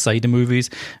go outside the movies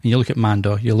and you look at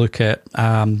Mando, you look at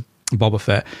Boba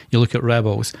Fett, you look at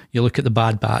Rebels, you look at the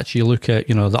Bad Batch, you look at,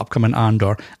 the upcoming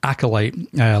Andor, Acolyte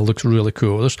looks really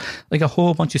cool. There's like a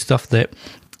whole bunch of stuff that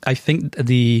I think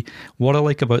what I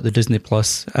like about the Disney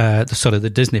Plus,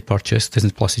 the Disney purchase,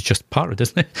 Disney Plus is just part of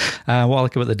Disney. What I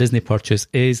like about the Disney purchase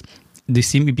is they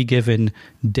seem to be giving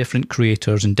different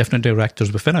creators and different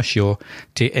directors within a show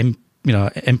to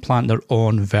implant their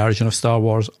own version of Star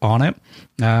Wars on it.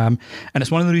 And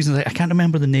it's one of the reasons I can't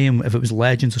remember the name, if it was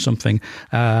Legends or something,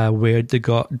 where they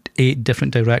got 8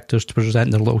 different directors to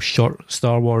present their little short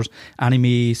Star Wars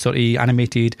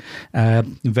animated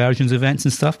versions, events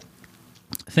and stuff.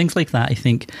 Things like that, I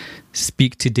think,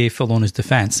 speak to Dave Filoni's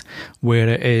defense, where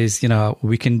it is,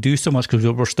 we can do so much because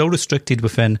we're still restricted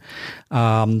within.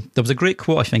 There was a great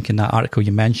quote, I think, in that article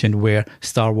you mentioned, where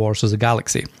Star Wars is a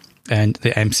galaxy and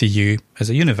the MCU is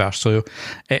a universe. So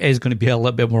it is going to be a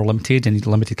little bit more limited and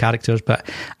limited characters. But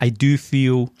I do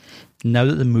feel now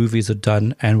that the movies are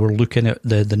done and we're looking at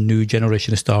the new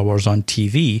generation of Star Wars on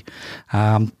TV,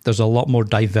 there's a lot more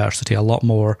diversity, a lot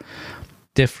more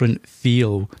different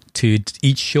feel to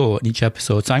each show and each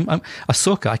episode. So I'm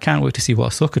Ahsoka, I can't wait to see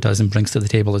what Ahsoka does and brings to the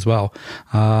table as well.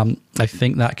 I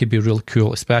think that could be really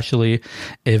cool, especially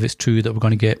if it's true that we're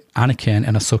going to get Anakin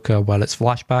and Ahsoka while it's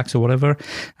flashbacks or whatever.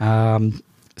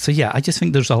 So yeah, I just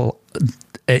think there's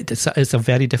it's a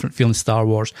very different feeling Star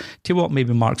Wars to what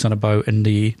maybe Mark's on about in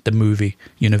the movie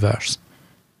universe.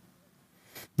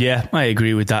 Yeah, I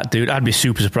agree with that, dude. I'd be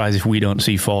super surprised if we don't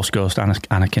see Force Ghost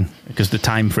Anakin, because the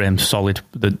time frame's solid.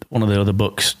 One of the other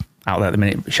books out there at the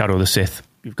minute, Shadow of the Sith,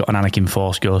 you've got an Anakin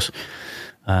Force Ghost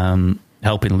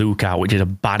helping Luke out, which is a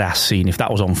badass scene. If that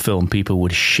was on film, people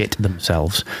would shit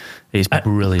themselves. It's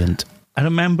brilliant. I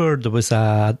remember there was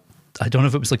I don't know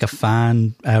if it was like a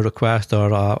fan request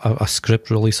or a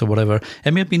script release or whatever.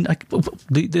 It may have been like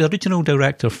the original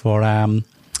director for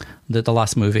the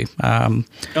last movie.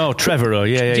 Trevorrow,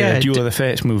 yeah. Duel of the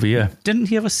Fates movie, yeah. Didn't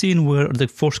he have a scene where the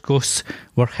Force Ghosts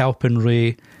were helping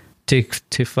Rey to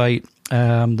fight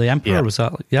the Emperor? Yeah. Was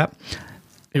that? Yeah.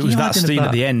 It was that scene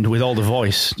at the end with all the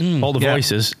voices.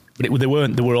 But they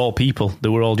weren't. They were all people. They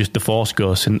were all just the Force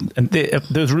Ghosts. And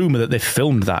there's rumour that they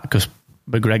filmed that because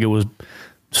McGregor was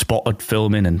spotted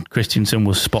filming and Christensen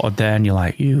was spotted there. And you're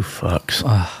like, you fucks.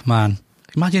 Oh, man.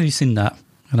 Imagine you've seen that.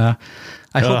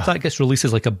 I hope that gets released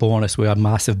as like a bonus with a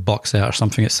massive box set or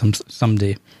something at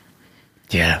someday.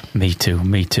 Yeah, me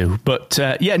too. But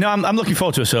I'm looking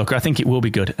forward to Ahsoka. I think it will be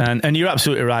good. And you're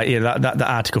absolutely right. Yeah, that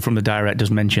article from the Direct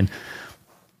does mention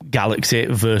galaxy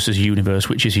versus universe,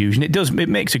 which is huge. And it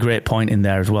makes a great point in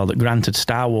there as well, that granted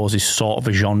Star Wars is sort of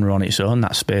a genre on its own,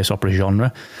 that space opera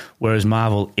genre, whereas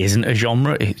Marvel isn't a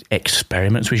genre. It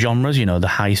experiments with genres, the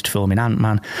heist film in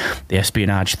Ant-Man, the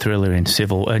espionage thriller in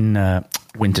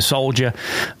Winter Soldier,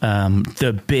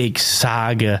 the big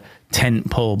saga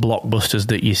tentpole blockbusters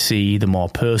that you see, the more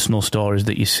personal stories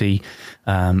that you see,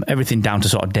 everything down to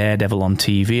sort of Daredevil on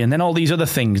TV, and then all these other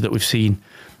things that we've seen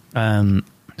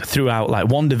throughout, like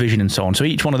WandaVision and so on. So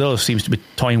each one of those seems to be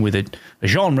toying with a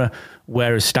genre,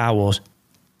 whereas Star Wars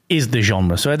is the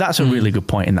genre. So that's a really good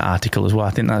point in the article as well.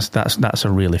 I think that's a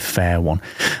really fair one.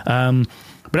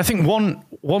 But I think one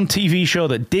TV show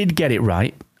that did get it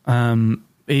right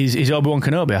is Obi-Wan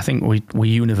Kenobi. I think we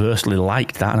universally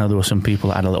liked that. I know there were some people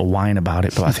that had a little whine about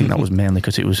it, but I think that was mainly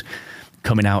because it was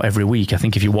coming out every week. I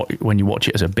think when you watch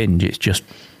it as a binge, it's just,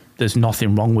 there's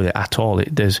nothing wrong with it at all.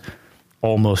 There's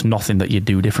almost nothing that you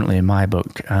do differently in my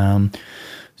book.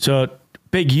 So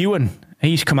Big Ewan,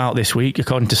 he's come out this week,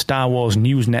 according to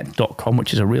StarWarsNewsNet.com,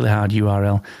 which is a really hard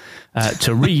URL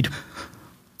to read.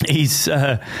 He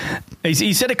said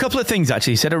a couple of things,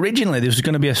 actually. He said originally there was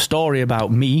going to be a story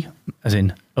about me, as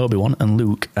in Obi-Wan and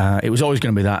Luke. It was always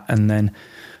going to be that. And then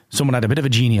someone had a bit of a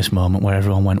genius moment where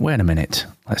everyone went, wait a minute,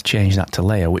 let's change that to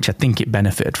Leia, which I think it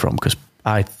benefited from, because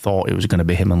I thought it was going to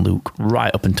be him and Luke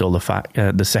right up until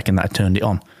the second that I turned it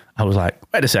on. I was like,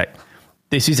 wait a sec,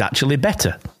 this is actually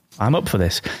better. I'm up for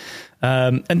this.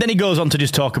 And then he goes on to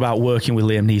just talk about working with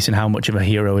Liam Neeson, how much of a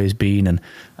hero he's been,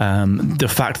 and the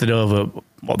fact that over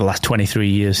the last 23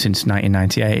 years since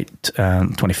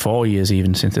 1998, 24 years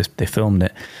even since they filmed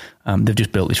it, they've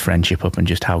just built this friendship up, and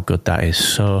just how good that is.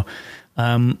 So,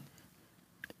 I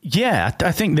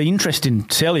think the interesting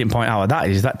salient point out of that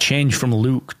is that change from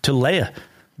Luke to Leia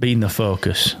being the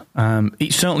focus.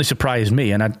 It certainly surprised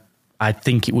me, and I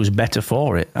think it was better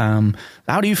for it.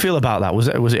 How do you feel about that? Was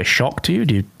it a shock to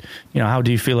you? How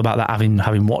do you feel about that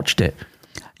having watched it?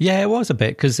 Yeah, it was a bit,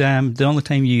 because the only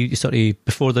time you sort of,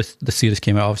 before the series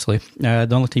came out, obviously, the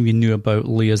only time you knew about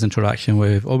Leia's interaction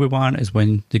with Obi-Wan is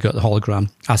when they got the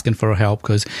hologram asking for her help,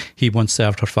 because he once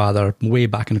served her father way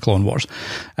back in the Clone Wars.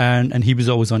 And he was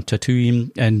always on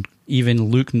Tatooine, and even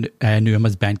Luke knew him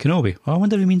as Ben Kenobi. Oh, I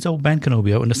wonder if he means old Ben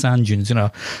Kenobi out in the sand dunes, you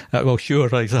know. Well, sure,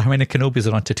 like, how many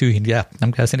Kenobis are on Tatooine? Yeah,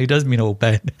 I'm guessing he does mean old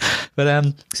Ben.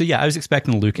 But, so yeah, I was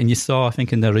expecting Luke, and you saw, I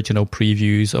think, in the original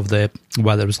previews of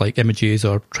whether it was like images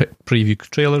or preview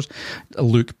trailers,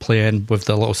 Luke playing with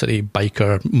the little city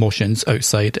biker motions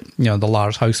outside, you know, the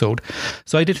Lars household.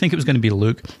 So I did think it was going to be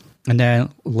Luke. And then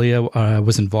Leia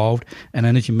was involved, and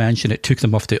then as you mentioned, it took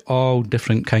them off to all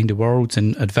different kind of worlds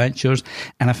and adventures,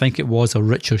 and I think it was a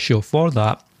richer show for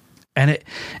that. And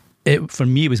it for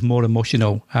me, it was more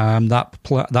emotional. That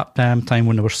time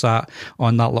when they were sat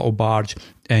on that little barge,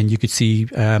 and you could see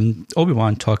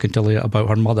Obi-Wan talking to Leia about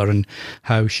her mother and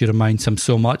how she reminds him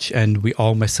so much, and we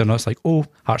all miss her. And it's like, oh,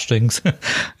 heartstrings, you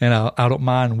know, adult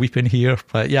man weeping here.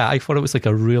 But yeah, I thought it was like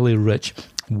a really rich,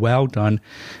 well done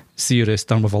series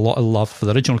done with a lot of love for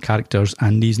the original characters,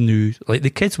 and these new, like,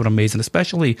 the kids were amazing,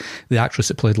 especially the actress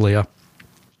that played Leia.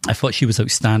 I thought she was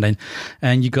outstanding.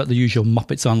 And you got the usual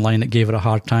Muppets online that gave her a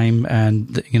hard time,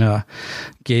 and, you know,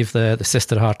 gave the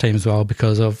sister a hard time as well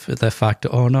because of the fact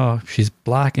that, oh no, she's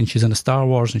black and she's in a Star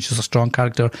Wars and she's a strong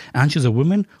character and she's a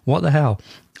woman. What the hell?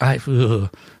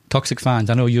 Toxic fans.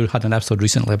 I know you had an episode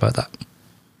recently about that.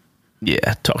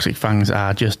 Yeah, toxic fans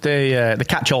are just the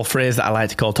catch-all phrase that I like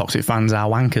to call toxic fans are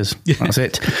wankers. That's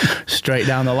it. Straight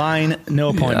down the line,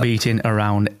 no point beating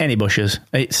around any bushes.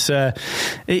 It's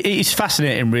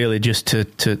fascinating, really, just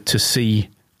to see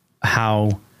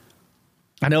how.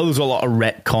 I know there's a lot of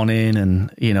retconning,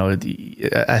 and, you know,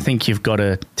 I think you've got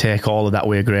to take all of that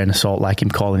with a grain of salt, like him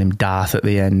calling him Darth at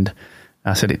the end.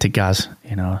 I said it to Gaz,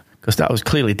 you know, because that was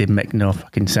clearly didn't make no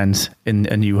fucking sense in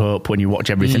A New Hope. When you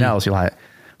watch everything else, you're like,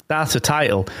 that's a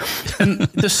title. And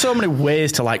there's so many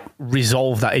ways to, like,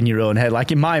 resolve that in your own head.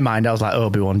 Like, in my mind, I was like,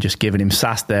 Obi-Wan just giving him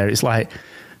sass there. It's like, I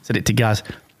said it to Gaz,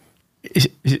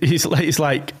 it's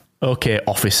like, okay,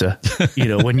 officer, you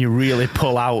know, when you really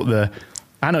pull out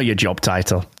I know your job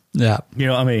title. Yeah. You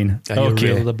know what I mean? Are you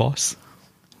really the boss?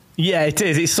 Yeah, it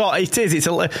is. It's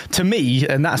to me,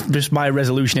 and that's just my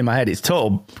resolution in my head. It's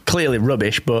clearly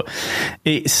rubbish, but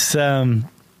it's,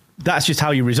 that's just how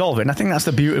you resolve it. And I think that's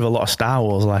the beauty of a lot of Star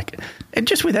Wars. Like, and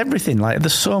just with everything, like,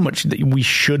 there's so much that we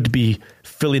should be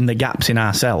filling the gaps in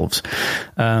ourselves.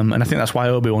 And I think that's why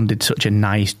Obi-Wan did such a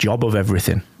nice job of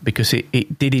everything, because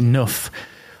it did enough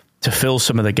to fill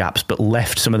some of the gaps, but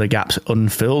left some of the gaps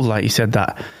unfilled. Like you said,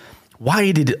 that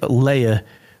why did Leia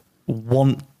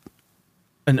want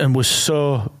and was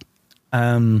so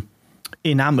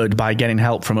enamored by getting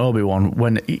help from Obi-Wan,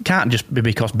 when it can't just be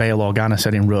because Bail Organa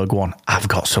said in Rogue One, I've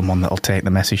got someone that'll take the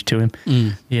message to him.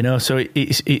 You know, so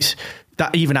it's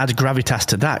that even adds gravitas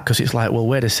to that, because it's like, well,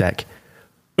 wait a sec,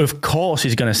 of course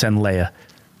he's going to send Leia,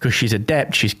 because she's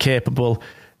adept, she's capable,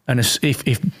 and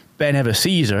if Ben ever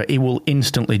sees her, he will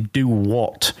instantly do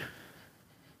what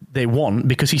they want,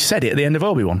 because he said it at the end of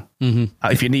Obi-Wan.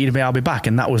 If you need me, I'll be back.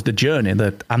 And that was the journey,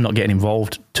 that I'm not getting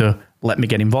involved to let me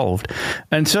get involved.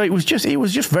 And so it was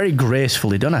just very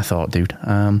gracefully done, I thought, dude.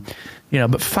 You know,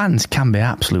 but fans can be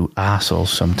absolute arseholes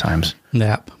sometimes.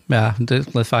 Yeah.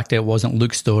 The fact that it wasn't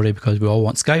Luke's story, because we all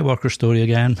want Skywalker's story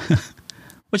again,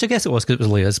 which I guess it was because it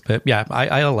was Leia's. But yeah,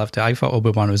 I loved it. I thought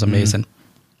Obi-Wan was amazing.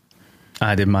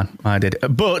 I did, man. I did.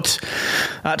 But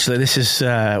actually, this is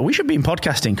we should be in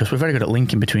podcasting, because we're very good at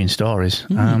linking between stories.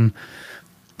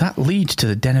 That leads to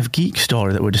the Den of Geek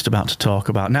story that we're just about to talk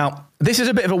about. Now, this is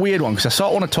a bit of a weird one, because I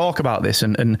sort of want to talk about this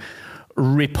and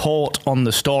report on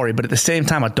the story, but at the same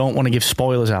time, I don't want to give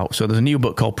spoilers out. So there's a new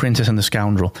book called Princess and the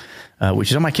Scoundrel, which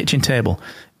is on my kitchen table.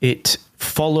 It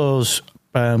follows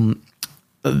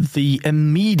the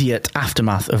immediate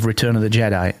aftermath of Return of the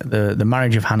Jedi, the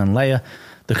marriage of Han and Leia,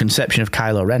 the conception of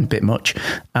Kylo Ren, bit much,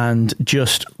 and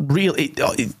just really,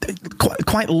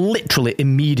 quite literally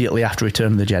immediately after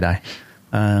Return of the Jedi,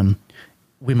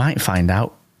 we might find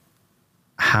out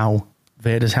how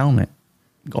Vader's helmet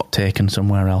got taken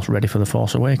somewhere else, ready for The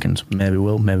Force Awakens. Maybe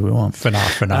we'll, maybe we won't. For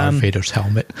now, Vader's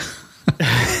helmet.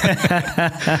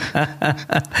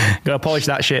 Gotta polish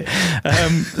that shit.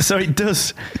 So it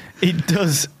does.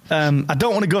 I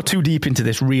don't want to go too deep into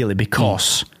this, really,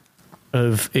 because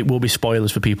of it will be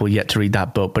spoilers for people yet to read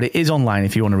that book, but it is online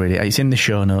if you want to read it. It's in the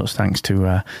show notes, thanks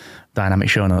to Dynamic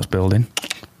Show Notes building.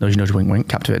 Nudge, nudge, wink, wink,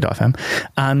 Captivate.fm.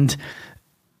 And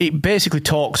it basically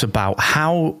talks about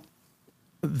how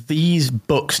these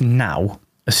books now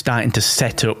are starting to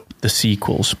set up the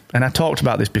sequels. And I talked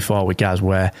about this before with Gaz,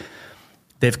 where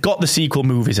they've got the sequel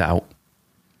movies out,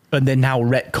 and they're now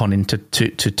retconning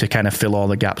to kind of fill all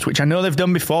the gaps, which I know they've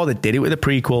done before. They did it with the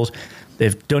prequels.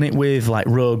 They've done it with, like,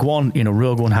 Rogue One. You know,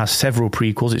 Rogue One has several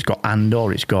prequels. It's got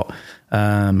Andor. It's got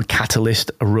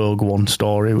Catalyst, a Rogue One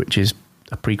story, which is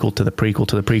a prequel to the prequel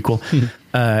to the prequel.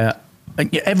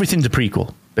 Everything's a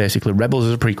prequel, basically. Rebels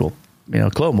is a prequel.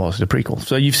 Clone Wars is a prequel.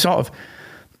 So you've sort of...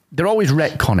 They're always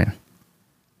retconning.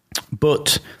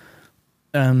 But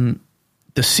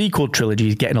the sequel trilogy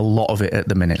is getting a lot of it at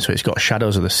the minute. So it's got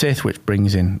Shadows of the Sith, which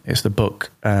brings in... It's the book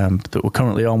that we're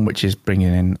currently on, which is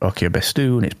bringing in Okia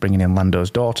Bestoon. It's bringing in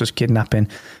Lando's daughter's kidnapping.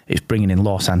 It's bringing in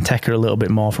Lor San Tekka a little bit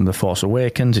more from The Force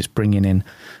Awakens. It's bringing in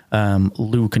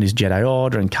Luke and his Jedi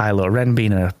Order and Kylo Ren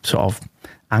being a sort of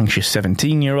anxious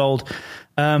 17-year-old.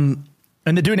 And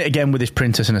they're doing it again with this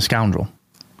Princess and a Scoundrel,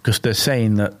 because they're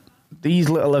saying that these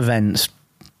little events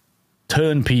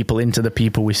turn people into the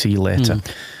people we see later.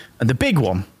 And the big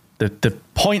one, the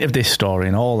point of this story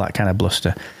and all that kind of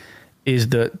bluster, is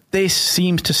that this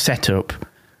seems to set up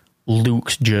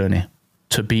Luke's journey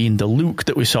to being the Luke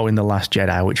that we saw in The Last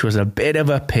Jedi, which was a bit of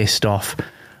a pissed off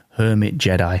hermit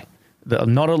Jedi that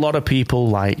not a lot of people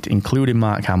liked, including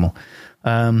Mark Hamill.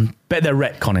 But they're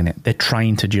retconning it. They're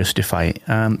trying to justify it.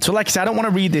 So like I said, I don't want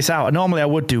to read this out. Normally I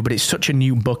would do, but it's such a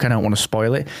new book, I don't want to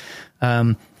spoil it.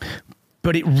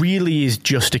 But it really is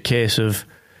just a case of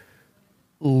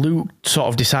Luke sort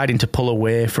of deciding to pull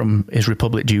away from his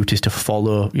Republic duties to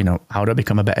follow, how to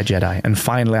become a better Jedi, and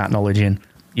finally acknowledging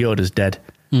Yoda's dead.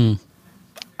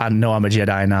 I know I'm a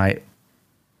Jedi Knight,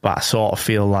 but I sort of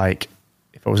feel like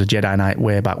if I was a Jedi Knight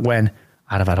way back when,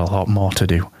 I'd have had a lot more to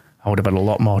do. I would have had a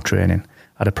lot more training.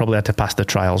 I'd have probably had to pass the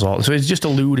trials. So it's just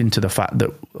alluding to the fact that,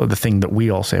 or the thing that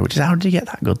we all say, which is, how did you get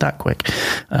that good that quick?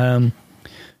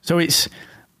 So it's,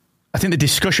 I think the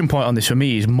discussion point on this for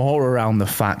me is more around the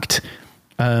fact,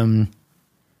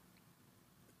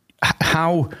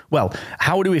 how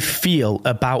do we feel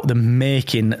about them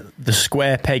making the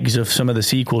square pegs of some of the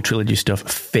sequel trilogy stuff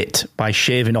fit by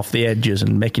shaving off the edges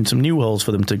and making some new holes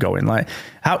for them to go in? Like,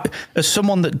 how, as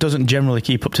someone that doesn't generally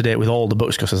keep up to date with all the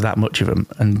books because there's that much of them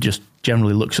and just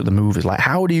generally looks at the movies, like,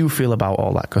 how do you feel about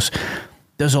all that? Because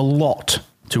there's a lot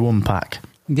to unpack.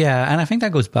 Yeah, and I think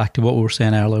that goes back to what we were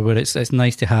saying earlier, where it's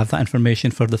nice to have that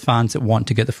information for the fans that want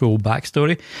to get the full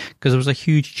backstory, because there was a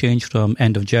huge change from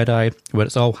End of Jedi, where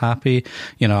it's all happy.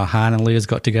 Han and Leia's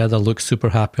got together, Luke's super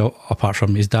happy, apart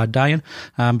from his dad dying.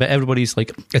 But everybody's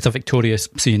like, it's a victorious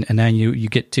scene, and then you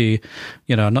get to,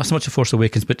 not so much The Force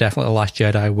Awakens, but definitely The Last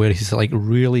Jedi, where he's like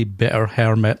really bitter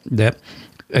hermit that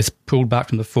is pulled back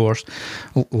from the Force.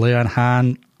 Leia and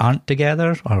Han aren't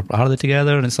together, or are they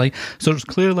together? And it's like, so there's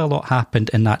clearly a lot happened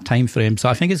in that time frame. So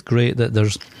I think it's great that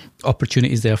there's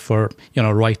opportunities there for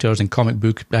writers and comic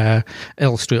book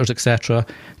illustrators, etc.,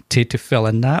 to fill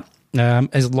in that,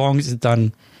 as long as it's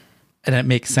done and it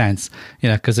makes sense,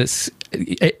 because it's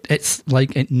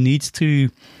like, it needs to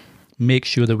make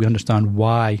sure that we understand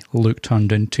why Luke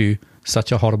turned into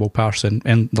such a horrible person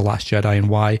in The Last Jedi, and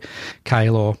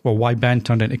why Ben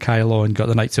turned into Kylo and got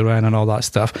the Knights of Ren and all that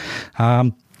stuff.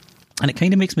 And it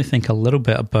kind of makes me think a little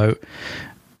bit about,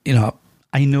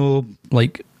 I know,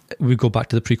 like, we go back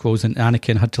to the prequels and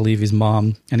Anakin had to leave his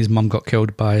mom and his mom got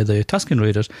killed by the Tusken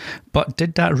Raiders, but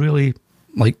did that really,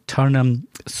 like, turn him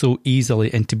so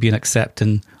easily into being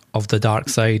accepting of the dark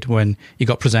side when he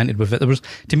got presented with it?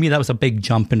 To me, that was a big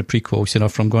jump in the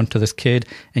prequels, from going to this kid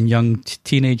and young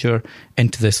teenager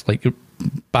into this, like,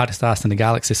 baddest ass in the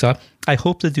galaxy. So I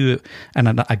hope they do it in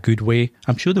a good way.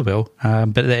 I'm sure they will,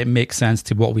 but that it makes sense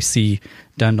to what we see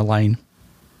down the line.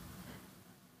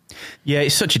 Yeah,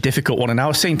 it's such a difficult one. And I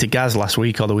was saying to Gaz last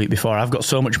week or the week before, I've got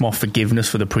so much more forgiveness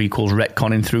for the prequels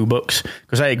retconning through books,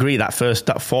 because I agree that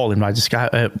fall in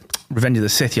Revenge of the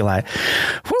Sith, you're like,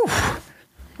 whew,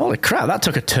 holy crap, that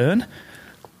took a turn.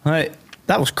 Like,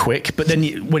 that was quick. But then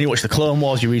when you watch the Clone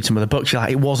Wars, you read some of the books, you're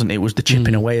like, it was the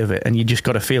chipping away of it. And you just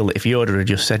got to feel that if Yoda had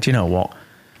just said, you know what,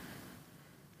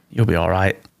 you'll be all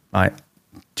right. Like,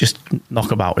 just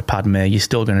knock about with Padme. You're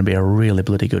still going to be a really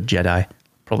bloody good Jedi.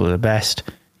 Probably the best.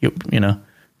 You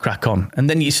crack on. And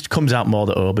then it comes out more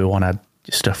that Obi-Wan had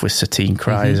stuff with Satine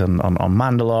Kryze on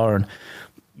Mandalore. And,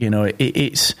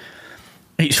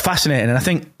 it's fascinating. And I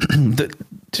think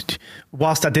that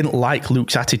whilst I didn't like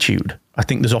Luke's attitude, I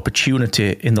think there's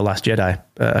opportunity in The Last Jedi,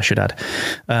 I should add.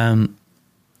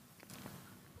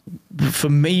 For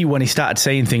me, when he started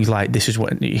saying things like, this is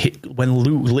when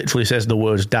Luke literally says the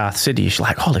words Darth Sidious,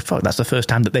 like, holy fuck, that's the first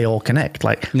time that they all connect.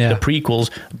 Like, the prequels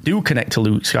do connect to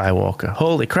Luke Skywalker.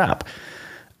 Holy crap.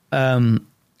 I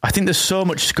think there's so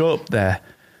much scope there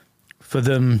for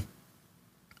them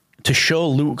to show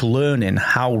Luke learning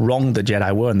how wrong the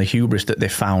Jedi were and the hubris that they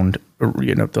found, or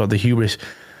the hubris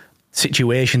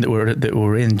situation that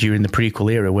we're in during the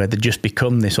prequel era, where they just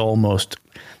become this almost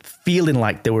feeling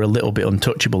like they were a little bit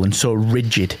untouchable and so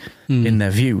rigid in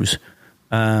their views.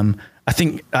 And I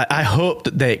think I hope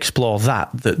that they explore that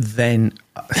then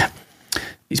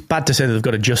it's bad to say that they've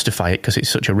got to justify it because it's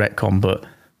such a retcon, but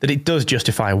that it does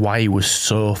justify why he was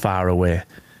so far away.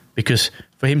 Because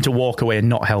for him to walk away and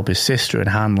not help his sister and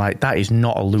Han, like, that is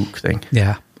not a Luke thing.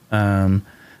 Yeah. And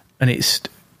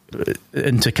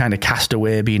to kind of cast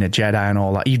away being a Jedi and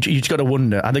all that, you've just got to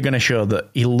wonder, are they going to show that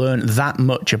he learned that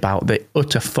much about the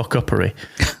utter fuck-uppery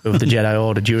of the Jedi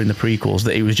Order during the prequels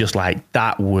that he was just like,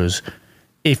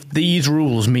 if these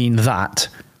rules mean that,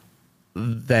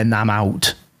 then I'm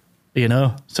out, you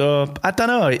know? So, I don't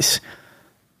know, it's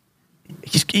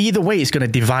either way, it's going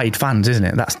to divide fans, isn't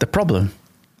it? That's the problem.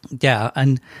 Yeah,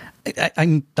 and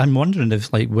I'm wondering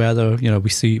if, like, whether, you know,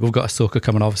 we've got Ahsoka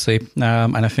coming, obviously,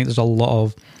 and I think there's a lot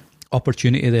of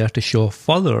opportunity there to show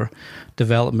further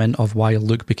development of why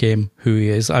Luke became who he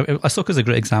is. Ahsoka's a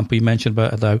great example. You mentioned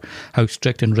about how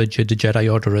strict and rigid the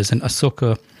Jedi Order is, and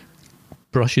Ahsoka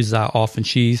brushes that off, and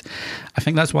I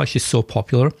think that's why she's so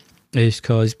popular, is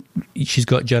because she's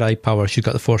got Jedi power, she's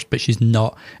got the Force, but she's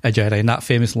not a Jedi. And that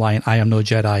famous line, "I am no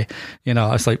Jedi," you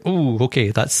know, it's like, oh,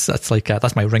 okay, that's like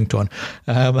that's my ringtone.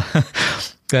 But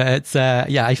it's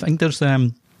I think there's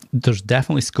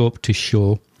definitely scope to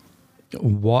show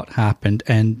what happened,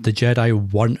 and the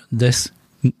Jedi weren't this,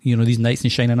 you know, these knights in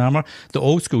shining armor. The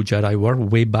old school Jedi were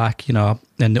way back, you know,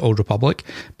 in the Old Republic,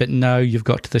 but now you've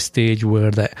got to the stage where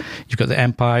you've got the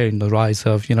Empire and the rise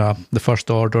of, you know, the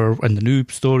First Order and the new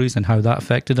stories and how that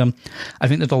affected them. I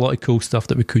think there's a lot of cool stuff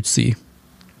that we could see.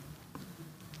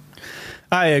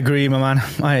 I agree, my man.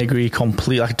 I agree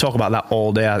completely. I could talk about that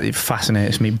all day. It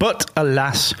fascinates me. But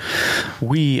alas,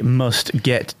 we must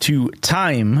get to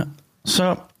time.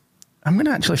 So I'm going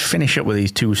to actually finish up with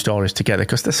these two stories together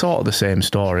because they're sort of the same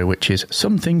story, which is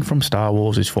something from Star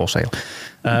Wars is for sale.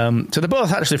 So they're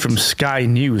both actually from Sky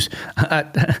News.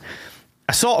 I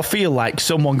sort of feel like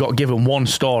someone got given one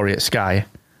story at Sky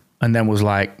and then was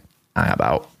like,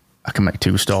 I can make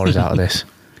two stories out of this.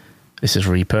 This is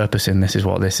repurposing. This is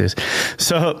what this is.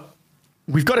 So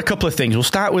we've got a couple of things. We'll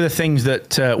start with the things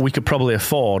that we could probably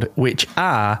afford, which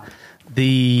are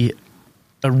the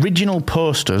original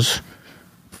posters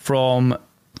from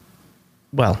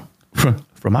our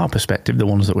perspective, the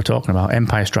ones that we're talking about,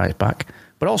 Empire Strikes Back,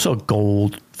 but also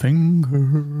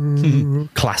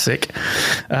Goldfinger, classic.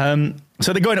 So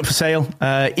they're going up for sale.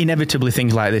 Inevitably,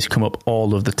 things like this come up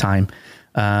all of the time.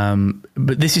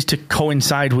 But this is to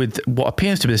coincide with what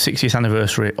appears to be the 60th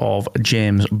anniversary of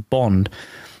James Bond.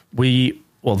 They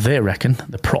reckon,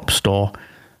 the prop store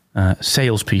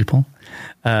salespeople,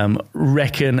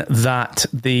 reckon that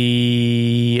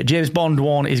the James Bond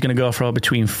one is going to go for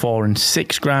between $4,000 and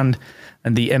 $6,000,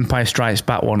 and the Empire Strikes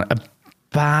Back one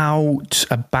about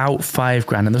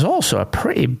 $5,000. And there's also a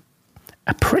pretty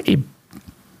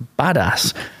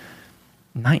badass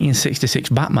 1966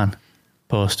 Batman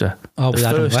poster. Oh, the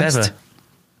Adam first West. ever.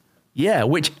 Yeah,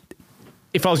 which,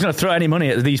 if I was going to throw any money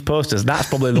at these posters, that's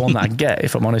probably the one that I'd get,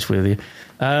 if I'm honest with you.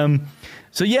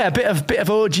 So yeah, a bit of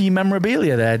OG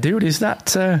memorabilia there, dude. Is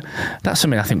that's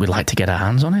something I think we'd like to get our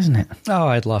hands on, isn't it? Oh,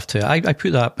 I'd love to. I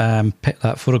put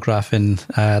that photograph in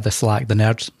the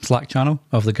Nerds Slack channel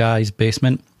of the guy's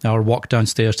basement, or walk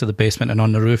downstairs to the basement, and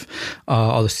on the roof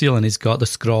or the ceiling, he's got the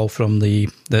scroll from the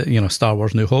Star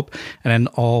Wars New Hope, and then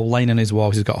all lining his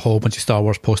walls, he's got a whole bunch of Star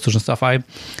Wars posters and stuff.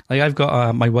 I've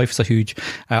got my wife's she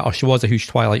was a huge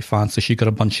Twilight fan, so she got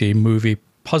a bunch of movie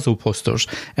puzzle posters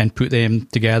and put them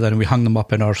together, and we hung them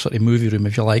up in our sort of movie room,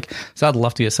 if you like. So I'd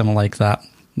love to get something like that.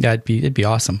 Yeah, it'd be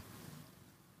awesome.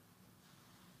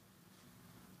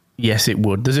 Yes, it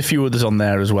would. There's a few others on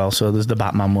there as well. So there's the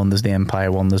Batman one, there's the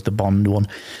Empire one, there's the Bond one,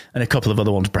 and a couple of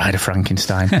other ones, Bride of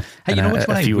Frankenstein. Hey, you know which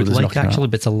one I would like, actually,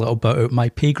 but it's a little bit out my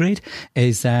pay grade,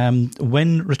 is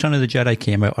when Return of the Jedi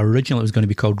came out, originally it was going to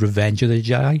be called Revenge of the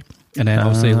Jedi. And then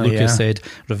obviously Lucas said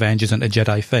Revenge isn't a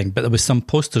Jedi thing, but there was some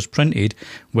posters printed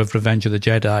with Revenge of the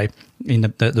Jedi in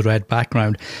the red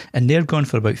background, and they're going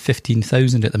for about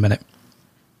 15,000 at the minute.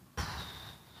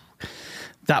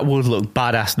 That would look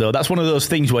badass, though. That's one of those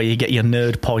things where you get your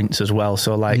nerd points as well.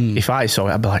 So, like, if I saw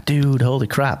it, I'd be like, dude, holy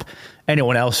crap.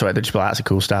 Anyone else saw it, they'd just be like, that's a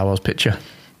cool Star Wars picture.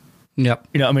 Yep.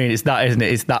 You know what I mean? It's that, isn't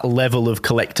it? It's that level of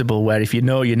collectible where if you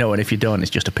know, you know, and if you don't,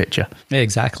 it's just a picture.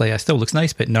 Exactly. It still looks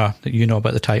nice, but no, you know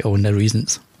about the title and the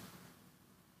reasons.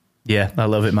 Yeah, I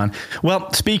love it, man.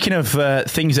 Well, speaking of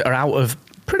things that are out of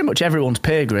pretty much everyone's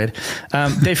pay grade,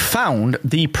 they've found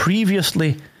the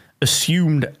previously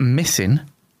assumed missing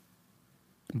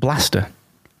blaster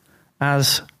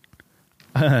as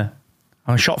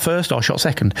shot first or shot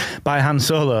second by Han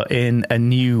Solo in A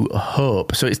New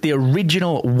Hope. So it's the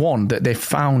original one that they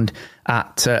found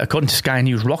at, according to Sky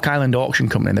News, Rock Island Auction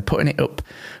Company. And they're putting it up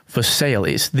for sale.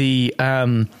 It's the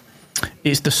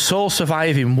sole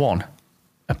surviving one,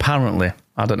 apparently.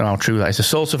 I don't know how true that is. The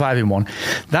sole surviving one.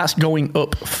 That's going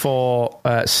up for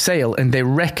sale, and they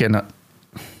reckon that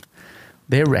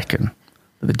the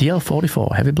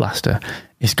DL-44 Heavy Blaster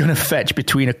is going to fetch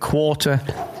between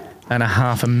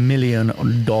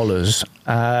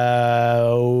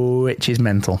 $250,000, which is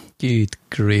mental. Good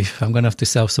grief. I'm going to have to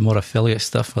sell some more affiliate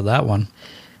stuff for that one.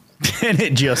 Isn't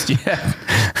it just, yeah.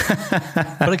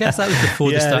 But I guess that was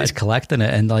before they started collecting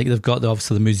it, and like they've got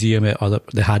obviously the museum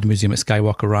they had a museum at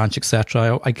Skywalker Ranch,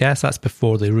 etc. I guess that's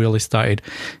before they really started,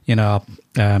 not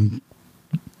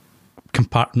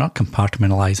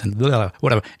compartmentalizing,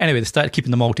 whatever. Anyway, they started keeping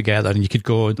them all together, and you could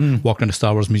go and walk around the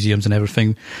Star Wars museums and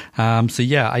everything. So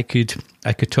yeah, I could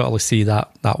totally see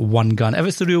that one gun. If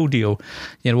it's the real deal,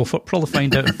 we'll probably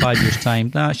find out in 5 years' time.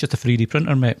 Nah, it's just a 3D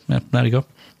printer, mate. Yeah, there you go,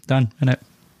 done, innit?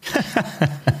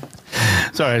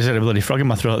 Sorry, I just had a bloody frog in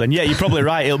my throat then. Yeah, you're probably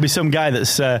right. It'll be some guy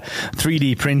that's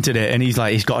 3D printed it, and he's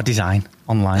got a design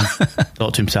online.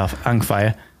 Thought to himself,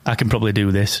 Angfire, I can probably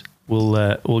do this.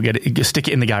 We'll get it, stick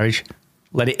it in the garage,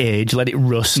 let it age, let it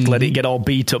rust, let it get all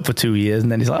beat up for 2 years,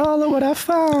 and then he's like, oh, look what I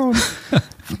found.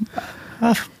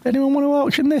 Anyone want to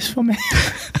auction this for me?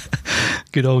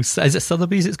 Good old, is it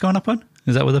Sotheby's it's gone up on?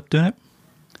 Is that where they're doing it?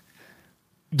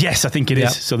 Yes, I think it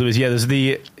is. So there's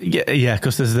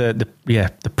because there's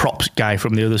the props guy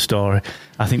from the other store.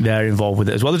 I think they're involved with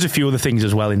it as well. There's a few other things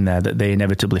as well in there that they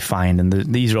inevitably find, and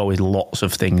these are always lots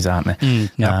of things, aren't they?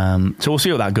 So we'll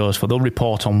see what that goes for. They'll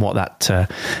report on what that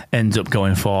ends up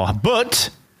going for. But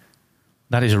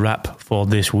that is a wrap for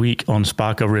this week on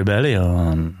Spark of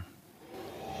Rebellion.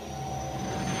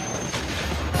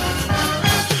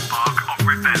 Spark of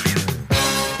Rebellion.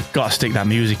 Got to stick that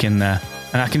music in there.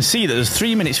 And I can see that there's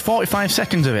 3 minutes, 45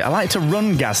 seconds of it. I like to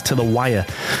run Gaz to the wire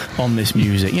on this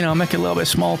music. Make a little bit of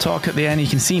small talk at the end. You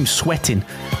can see him sweating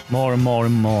more and more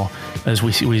and more as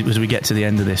we get to the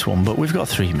end of this one. But we've got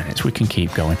 3 minutes. We can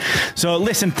keep going. So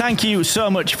listen, thank you so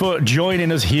much for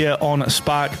joining us here on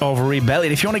Spark of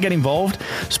Rebellion. If you want to get involved,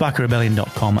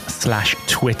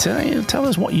 sparkofrebellion.com/Twitter. Tell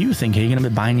us what you think. Are you going to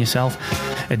be buying yourself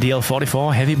a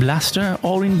DL-44 Heavy Blaster,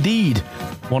 or indeed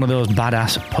one of those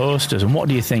badass posters? And what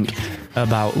do you think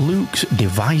about Luke's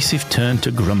divisive turn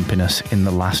to grumpiness in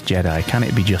The Last Jedi? Can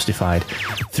it be justified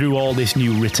through all this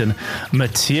new written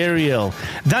material?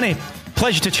 Danny,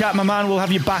 pleasure to chat, my man. We'll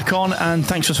have you back on, and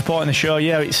thanks for supporting the show.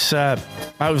 Yeah, it's I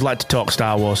always like to talk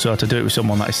Star Wars, so to do it with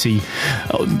someone that I see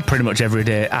pretty much every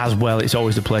day as well, it's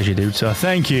always a pleasure, dude. So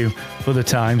thank you for the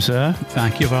time, sir.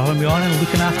 Thank you for having me on and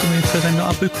looking after me because I'm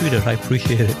not a book reader. I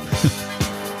appreciate it.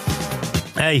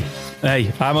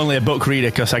 Hey, I'm only a book reader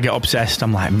because I get obsessed.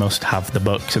 I'm like, must have the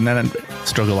books, and then I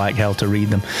struggle like hell to read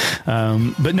them.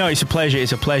 But no, it's a pleasure.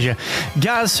 It's a pleasure.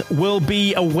 Gaz will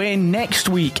be away next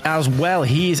week as well.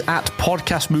 He is at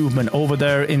Podcast Movement over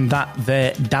there in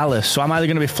Dallas. So I'm either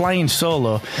going to be flying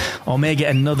solo or may get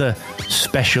another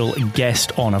special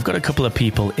guest on. I've got a couple of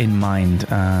people in mind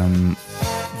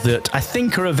that I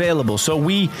think are available. So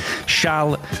we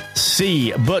shall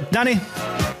see. But Danny,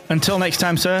 until next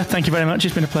time, sir, thank you very much.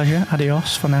 It's been a pleasure.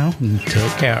 Adios for now.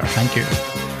 Take care. Thank you.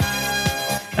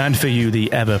 And for you,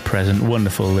 the ever-present,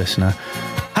 wonderful listener,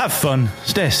 have fun,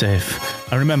 stay safe,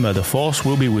 and remember, the Force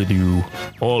will be with you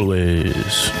always.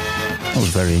 That was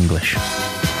very English.